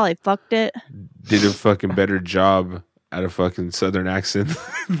Gump probably fucked it. Did a fucking better job at a fucking southern accent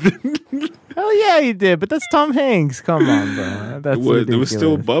Hell yeah, he did. But that's Tom Hanks. Come on, bro. That's there was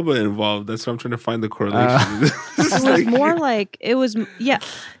still Bubba involved. That's what I'm trying to find the correlation. It was more like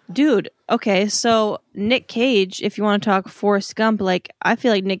dude. Okay, so Nick Cage. If you want to talk Forrest Gump, like I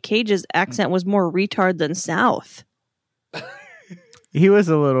feel like Nick Cage's accent was more retard than South. He was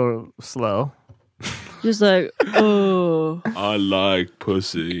a little slow. Just like, oh. I like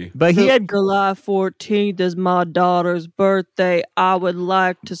pussy. But he had July 14th is my daughter's birthday. I would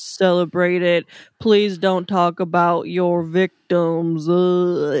like to celebrate it. Please don't talk about your victims.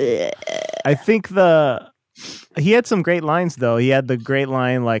 I think he had some great lines, though. He had the great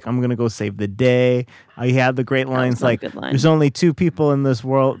line, like, I'm going to go save the day. He had the great lines, like, there's only two people in this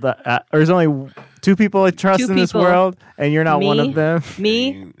world, there's only two people I trust in this world, and you're not one of them.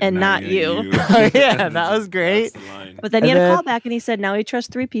 Me, and not you. Yeah, that was great. But then he had a callback, and he said, now he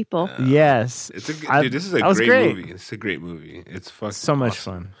trusts three people. Yes. Dude, this is a great movie. It's a great movie. It's fucking so much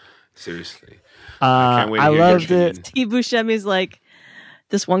fun. Seriously. I can't wait to hear loved it. Steve Buscemi's like,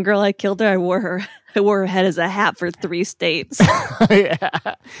 this one girl I killed her, I wore her head as a hat for 3 states. Yeah.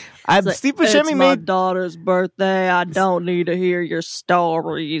 Steve Buscemi made my daughter's birthday. I don't need to hear your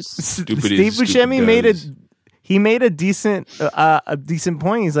stories. Steve Buscemi made a decent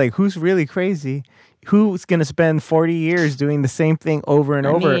point. He's like, who's really crazy? Who's gonna spend 40 years doing the same thing over and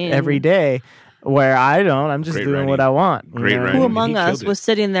over every day? Where I don't. I'm just doing what I want. Who among us was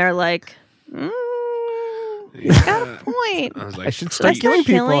sitting there like, he's got a point. I was like, I should start killing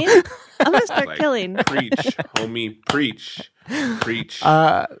people. I'm gonna start killing. Preach, homie, preach.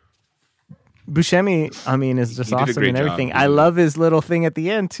 Buscemi, I mean, is just awesome and everything. Job, I love his little thing at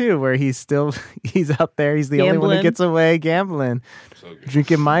the end too, where he's out there. He's the only one who gets away gambling,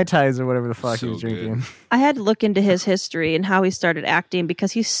 drinking Mai Tais or whatever the fuck he's drinking. Good. I had to look into his history and how he started acting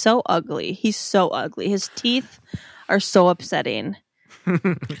because he's so ugly. He's so ugly. His teeth are so upsetting.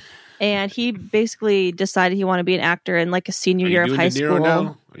 And he basically decided he wanted to be an actor in like a senior year of high school.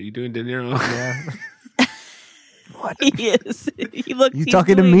 Now? Are you doing De Niro? Yeah. What? He is. You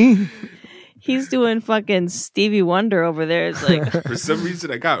talking to me? He's doing fucking Stevie Wonder over there. It's like for some reason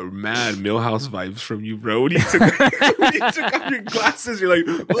I got mad Millhouse vibes from you, bro. When you took off your glasses, you're like,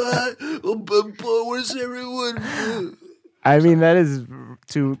 what? Where's everyone? I mean, that is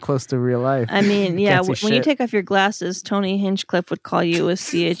too close to real life. I mean, yeah, when you take off your glasses, Tony Hinchcliffe would call you a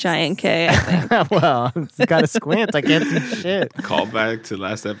CHINK, I think. Well, it's got a squint. I can't see shit. Call back to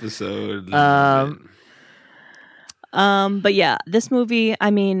last episode. But yeah, this movie,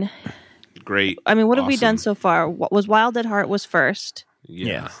 I mean... Great. I mean, what have we done so far? What was Wild at Heart was first.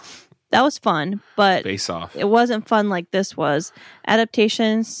 Yeah. That was fun, but Face Off. It wasn't fun like this was.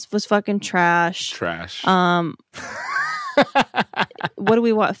 Adaptations was fucking trash. What do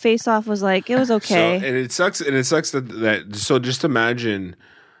we want? Face Off was like, it was okay. So, and it sucks that so just imagine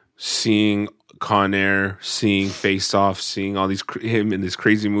seeing Con Air, seeing Face Off, seeing all these him in this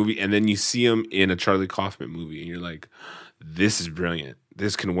crazy movie, and then you see him in a Charlie Kaufman movie, and you're like, this is brilliant.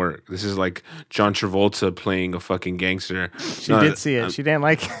 This can work. This is like John Travolta playing a fucking gangster. She did see it. She didn't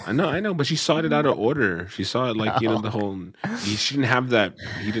like it. I know, but she saw it out of order. She saw it like, the whole... She didn't have that...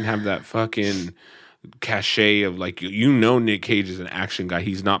 He didn't have that fucking cachet of like, Nick Cage is an action guy.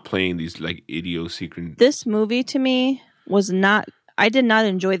 He's not playing these like idiosyncrasies. This movie to me was not... I did not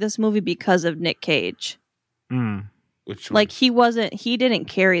enjoy this movie because of Nick Cage. Which one? Like he didn't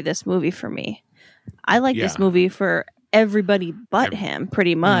carry this movie for me. I like this movie for everybody but him,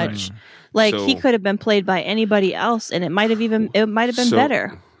 pretty much. Like he could have been played by anybody else, and it might have been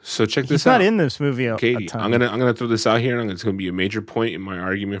better. So check this He's out. not in this movie, Katie. I'm gonna throw this out here, and it's gonna be a major point in my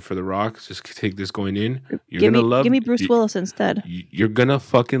argument for The Rock. Just take this going in. Give me Bruce Willis instead. You're gonna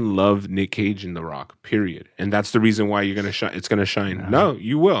fucking love Nick Cage in The Rock. Period. And that's the reason why you're gonna shine. It's gonna shine. No,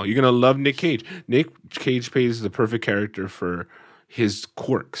 you will. You're gonna love Nick Cage. Nick Cage plays the perfect character for his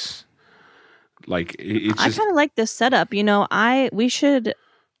quirks. Like it's I kind of like this setup. I'm gonna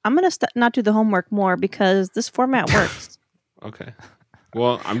not do the homework more because this format works. Okay.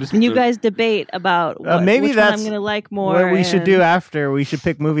 Well, I'm just. And you guys debate about which one I'm gonna like more. What we should do after, we should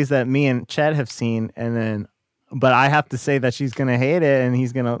pick movies that me and Chad have seen, and then. But I have to say that she's gonna hate it, and he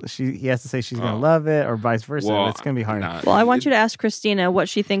has to say she's gonna love it, or vice versa. Well, it's gonna be hard. Well, I want you to ask Christina what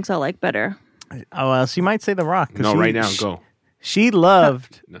she thinks I'll like better. Oh well, she might say The Rock. No, right now, go. She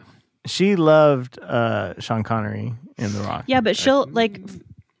loved. No. She loved Sean Connery in The Rock. Yeah, but she'll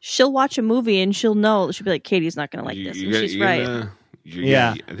watch a movie and she'll know. She'll be like, Katie's not gonna like this, and she's right. I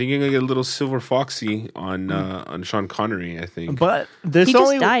think you're gonna get a little Silver Foxy on Sean Connery. I think, but he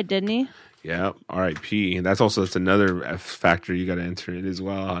just died, didn't he? Yeah, R.I.P. And that's another F factor you got to enter in as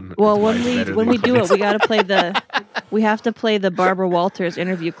well. Well, when we do it, we have to play the Barbara Walters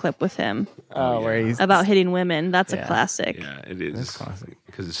interview clip with him. Where he's about hitting women. That's a classic. Yeah, it is. It's classic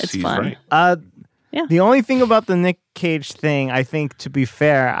because it's fun. Right. Yeah. The only thing about the Nick Cage thing, I think, to be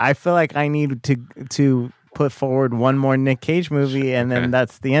fair, I feel like I need to put forward one more Nick Cage movie, and then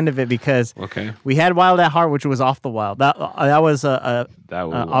that's the end of it, because we had Wild at Heart, which was off the wild. That was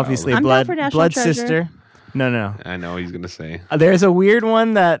obviously a blood sister. No. I know what he's gonna say. There's a weird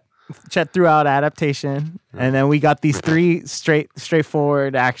one that Chet threw out, adaptation, and then we got these 3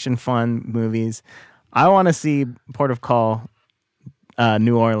 straightforward action fun movies. I want to see Port of Call,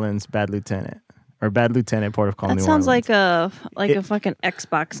 New Orleans, Bad Lieutenant, or Bad Lieutenant, Port of Call, New Orleans. That sounds like a fucking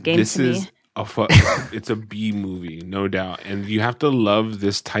Xbox game to me. It's a B movie, no doubt, and you have to love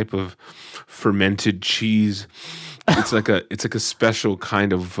this type of fermented cheese. It's like a special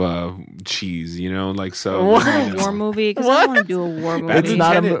kind of cheese, like so. A war movie? Because I want to do a war movie.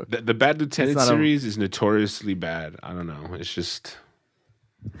 The Bad Lieutenant series is notoriously bad. I don't know. It's just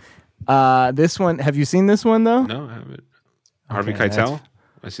this one. Have you seen this one though? No, I haven't. Harvey Keitel.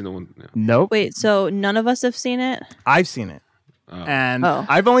 I've seen the one. Yeah. Nope. Wait, so none of us have seen it? I've seen it. And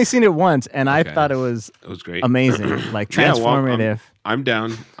I've only seen it once, and I thought it was great, amazing, like transformative. I'm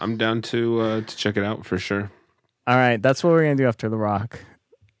down. I'm down to check it out for sure. All right, that's what we're gonna do after The Rock.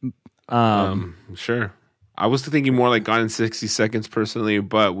 Sure. I was thinking more like Gone in 60 Seconds personally,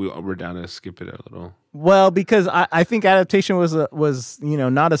 but we're down to skip it a little. Well, because I think adaptation was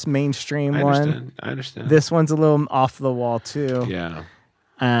not as mainstream one. I understand. This one's a little off the wall too. Yeah.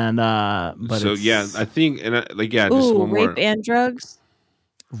 And but so I think just one more. Rape and drugs.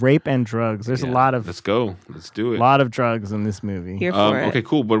 Rape and drugs. There's a lot of. Let's go. Let's do it. A lot of drugs in this movie. Here for it. Okay,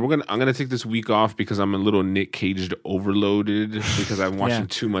 cool. But I'm gonna take this week off because I'm a little Nick Caged overloaded because I'm watching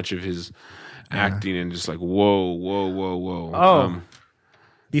too much of his acting and just like whoa. Oh.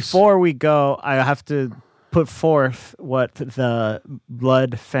 Before we go, I have to put forth what the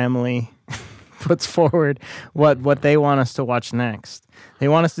Blood family puts forward. What they want us to watch next. They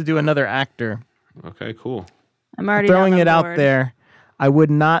want us to do another actor. Okay, cool. I'm already throwing it out there. I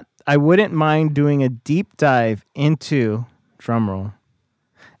wouldn't mind doing a deep dive into, drumroll,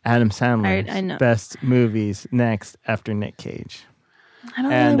 Adam Sandler's best movies next after Nick Cage. I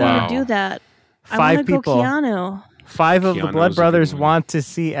don't really want to do that. 5 people. Go Keanu. 5 of the Blood brothers want to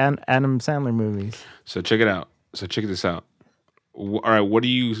see Adam Sandler movies. So check it out. So check this out. All right, what are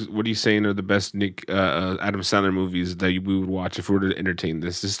you saying are the best Adam Sandler movies that we would watch if we were to entertain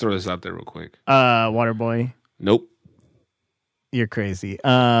this? Just throw this out there real quick. Waterboy. Nope. You're crazy.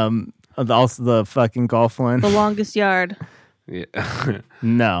 Also the fucking golf one. The Longest Yard. Yeah.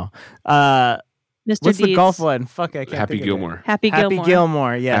 No. Mr. What's Deeds. the golf one? Fuck, I can't Happy think Gilmore. of it. Happy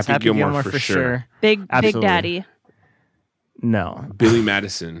Gilmore. Yes, Happy Gilmore for sure. Big Daddy. No. Billy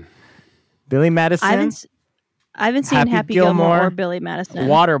Madison. Billy Madison. I haven't seen Happy Gilmore or Billy Madison.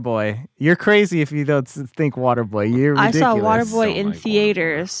 Waterboy. You're crazy if you don't think Waterboy. You're ridiculous. I saw Waterboy in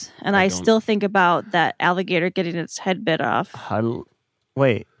theaters, and I still think about that alligator getting its head bit off.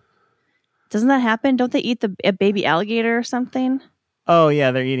 Wait. Doesn't that happen? Don't they eat a baby alligator or something? Oh,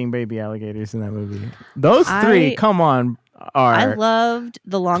 yeah, they're eating baby alligators in that movie. Those 3, come on, are I loved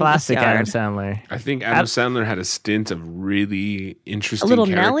The Longest classic Yard. Adam Sandler. I think Adam Sandler had a stint of really interesting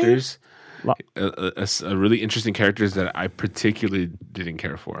characters. A really interesting characters that I particularly didn't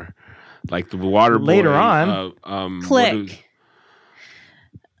care for, like the Waterboy. Later on, Click.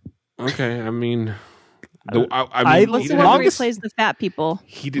 Okay, I mean, what's the one where he plays the fat people?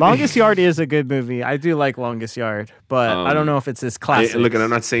 Longest Yard is a good movie. I do like Longest Yard, but I don't know if it's his classic. Look, and I'm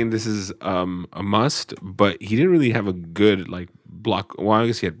not saying this is a must, but he didn't really have a good block. Well, I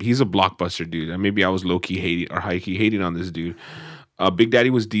guess he's a blockbuster dude. And maybe I was low key hating or high key hating on this dude. Big Daddy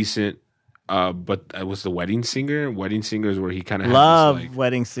was decent. But I was the Wedding Singer. Wedding Singer is where he kind of love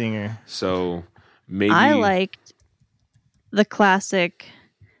Wedding Singer. So maybe I liked the classic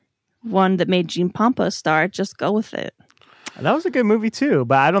one that made Gene Pompa a star. Just go with it. That was a good movie too,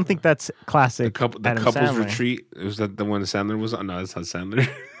 but I don't think that's classic. The Couples Sandler. Retreat. Was that the one Sandler was on? No, that's not Sandler.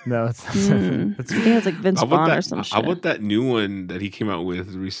 No, it's not Sandler. I think it's like Vince Vaughn or some shit. How about that new one that he came out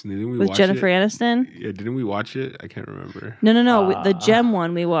with recently? Didn't we with watch Jennifer it? Aniston? Yeah, didn't we watch it? I can't remember. No. The Gem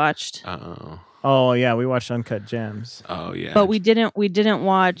one we watched. Oh yeah, we watched Uncut Gems. Oh yeah, but we didn't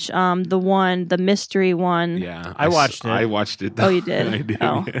watch the mystery one. Yeah, I watched it. I watched it. Though. Oh, you did. I did.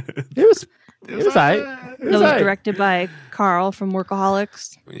 Oh. It was alright. It was directed by Carl from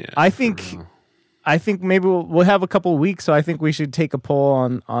Workaholics. Yeah, I think I think maybe we'll have a couple of weeks, so I think we should take a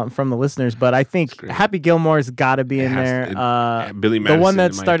poll on from the listeners. But I think Happy Gilmore's got to be in there. Billy Madison, the one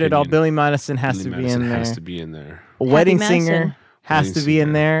that started all, Billy Madison has to be in there. Has to be in there. Wedding Singer has to be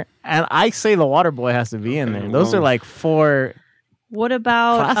in there, and I say The Waterboy has to be in there. Those are like 4. What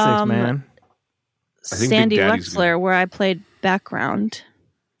about classics, man? Sandy Wexler, where I played background.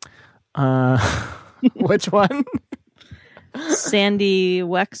 Which one? Sandy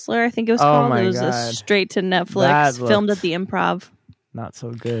Wexler, I think it was called. It was a straight to Netflix, filmed at the Improv. Not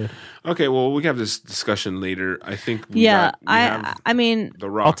so good. Okay, well, we can have this discussion later. I think. I mean, The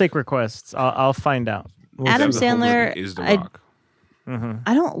Rock. I'll take requests. I'll find out. Adam Sandler is The Rock.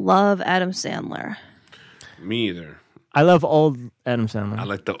 I don't love Adam Sandler. Me either. I love old Adam Sandler. I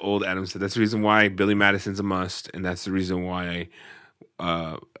like the old Adam Sandler. That's the reason why Billy Madison's a must, and that's the reason why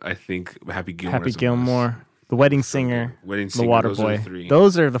I think Happy Gilmore. The Wedding Singer, The Waterboy.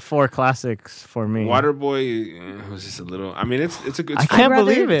 Those are the 4 classics for me. Waterboy was just a little. I mean, it's a good. I can't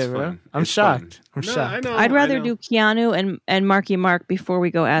believe it, bro. I'm shocked. I'm shocked. I know, I'd rather do Keanu and Marky Mark before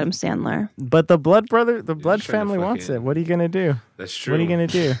we go Adam Sandler. But the Blood family wants it. What are you gonna do? That's true. What are you gonna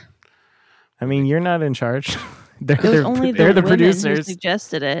do? I mean, you're not in charge. They're the producers who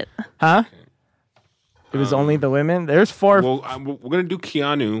suggested it. Huh? It was only the women. There's 4. Well, we're gonna do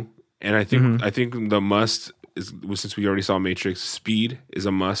Keanu, and I think the must is, since we already saw Matrix. Speed is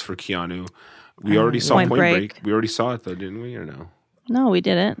a must for Keanu. We already saw Point Break. We already saw it though, didn't we? Or no? No, we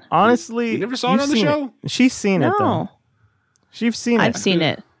didn't. Honestly, we never saw it on the show. She's seen it though. She's seen it. I've seen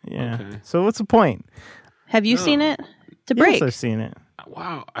it. Yeah. Okay. So what's the point? Have you seen it? To Break. Yes, I've seen it.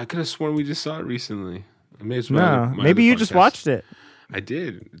 Wow, I could have sworn we just saw it recently. Maybe you just watched it. I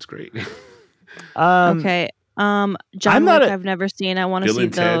did. It's great. Okay. John Wick, I've never seen. I want to see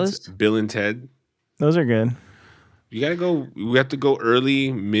those. Bill and Ted. Those are good. You gotta go. We have to go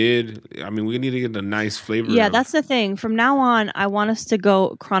early, mid. I mean, we need to get a nice flavor. Yeah, that's the thing. From now on, I want us to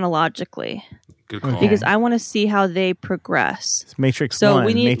go chronologically. Good call. Because I want to see how they progress. It's Matrix 1,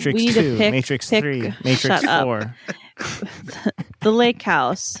 Matrix 2, Matrix 3, Matrix 4. The Lake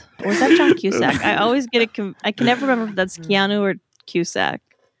House. Was that John Cusack? I always get it. I can never remember if that's Keanu or Cusack.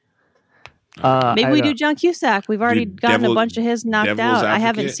 Maybe we do John Cusack. We've already gotten a bunch of his knocked out. I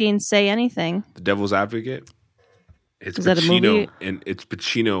haven't seen Say Anything. The Devil's Advocate. It's Is that a movie? And it's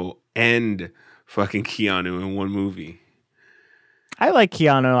Pacino and fucking Keanu in one movie. I like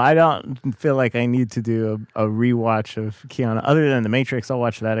Keanu. I don't feel like I need to do a rewatch of Keanu. Other than The Matrix, I'll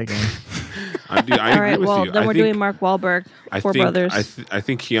watch that again. I agree with you. Then we're doing Mark Wahlberg, Four Brothers. I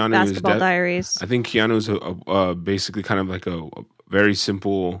think Keanu Basketball Diaries. I think Keanu's basically kind of like a very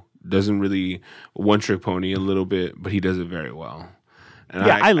simple, doesn't really one-trick pony a little bit, but he does it very well. And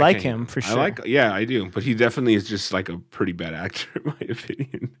I like him for sure. I do. But he definitely is just like a pretty bad actor, in my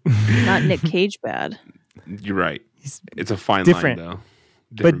opinion. Not Nick Cage bad. You're right. It's a fine line, though.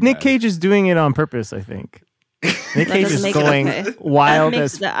 But Nick Cage is doing it on purpose, I think. Nick Cage is going wild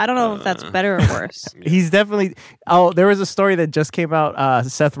as... I don't know if that's better or worse. He's definitely... Oh, there was a story that just came out.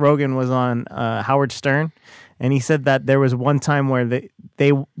 Seth Rogen was on Howard Stern, and he said that there was one time where the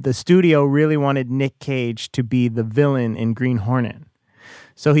studio really wanted Nick Cage to be the villain in Green Hornet.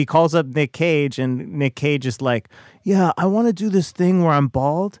 So he calls up Nick Cage, and Nick Cage is like, yeah, I want to do this thing where I'm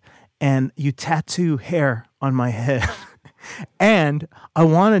bald, and you tattoo hair on my head. And I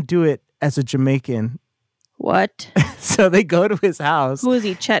want to do it as a Jamaican. What? So they go to his house. Who is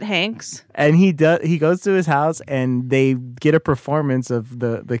he? Chet Hanks? And he goes to his house, and they get a performance of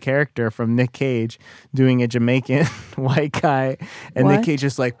the character from Nick Cage doing a Jamaican white guy. And Nick Cage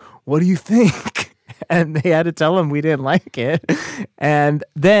is like, what do you think? And they had to tell him we didn't like it. And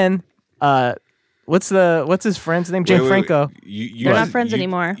then what's his friend's name? James Franco. They're not friends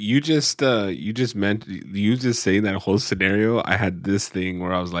anymore. You just saying that whole scenario. I had this thing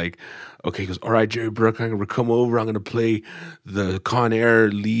where I was like, okay, he goes, all right, Jerry Bruckheimer, I'm gonna come over, I'm gonna play the Con Air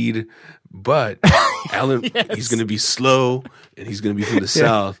lead, but Alan, he's gonna be slow and he's gonna be from the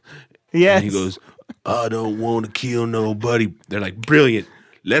South. Yes. And he goes, I don't want to kill nobody. They're like, brilliant.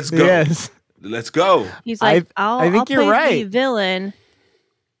 Let's go. Yes. Let's go. He's like, I think you're right. The villain.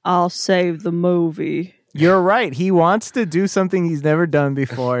 I'll save the movie. You're right. He wants to do something he's never done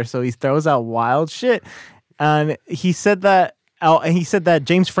before, so he throws out wild shit. And he said that. He said that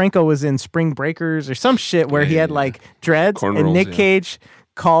James Franco was in Spring Breakers or some shit where he had like dreads, corn and rolls, Nick Cage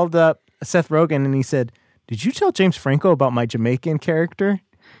called up Seth Rogen and he said, "Did you tell James Franco about my Jamaican character?"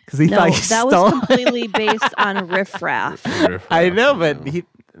 Because he thought he stole. That was completely based on Riff Raff. I know, but he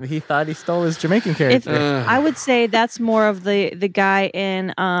thought he stole his Jamaican character. I would say that's more of the guy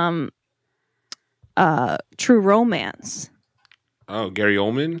in True Romance. Oh, Gary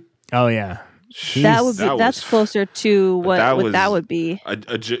Oldman? Oh, yeah. That's closer to what that would be. But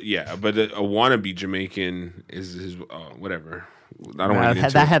a wannabe Jamaican is his whatever. I don't want to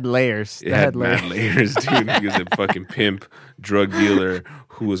get that had layers. It had mad layers, dude. He was a fucking pimp, drug dealer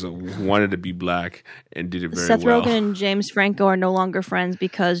who wanted to be black and did it very Seth well. Rogen and James Franco are no longer friends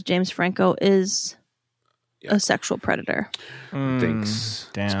because James Franco is a sexual predator. Thanks.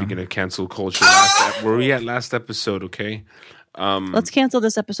 Damn. Speaking of cancel culture, where we at last episode? Okay. Let's cancel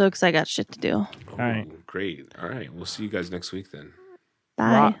this episode because I got shit to do. All right. Great. All right. We'll see you guys next week then.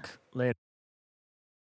 Bye. Rock. Later.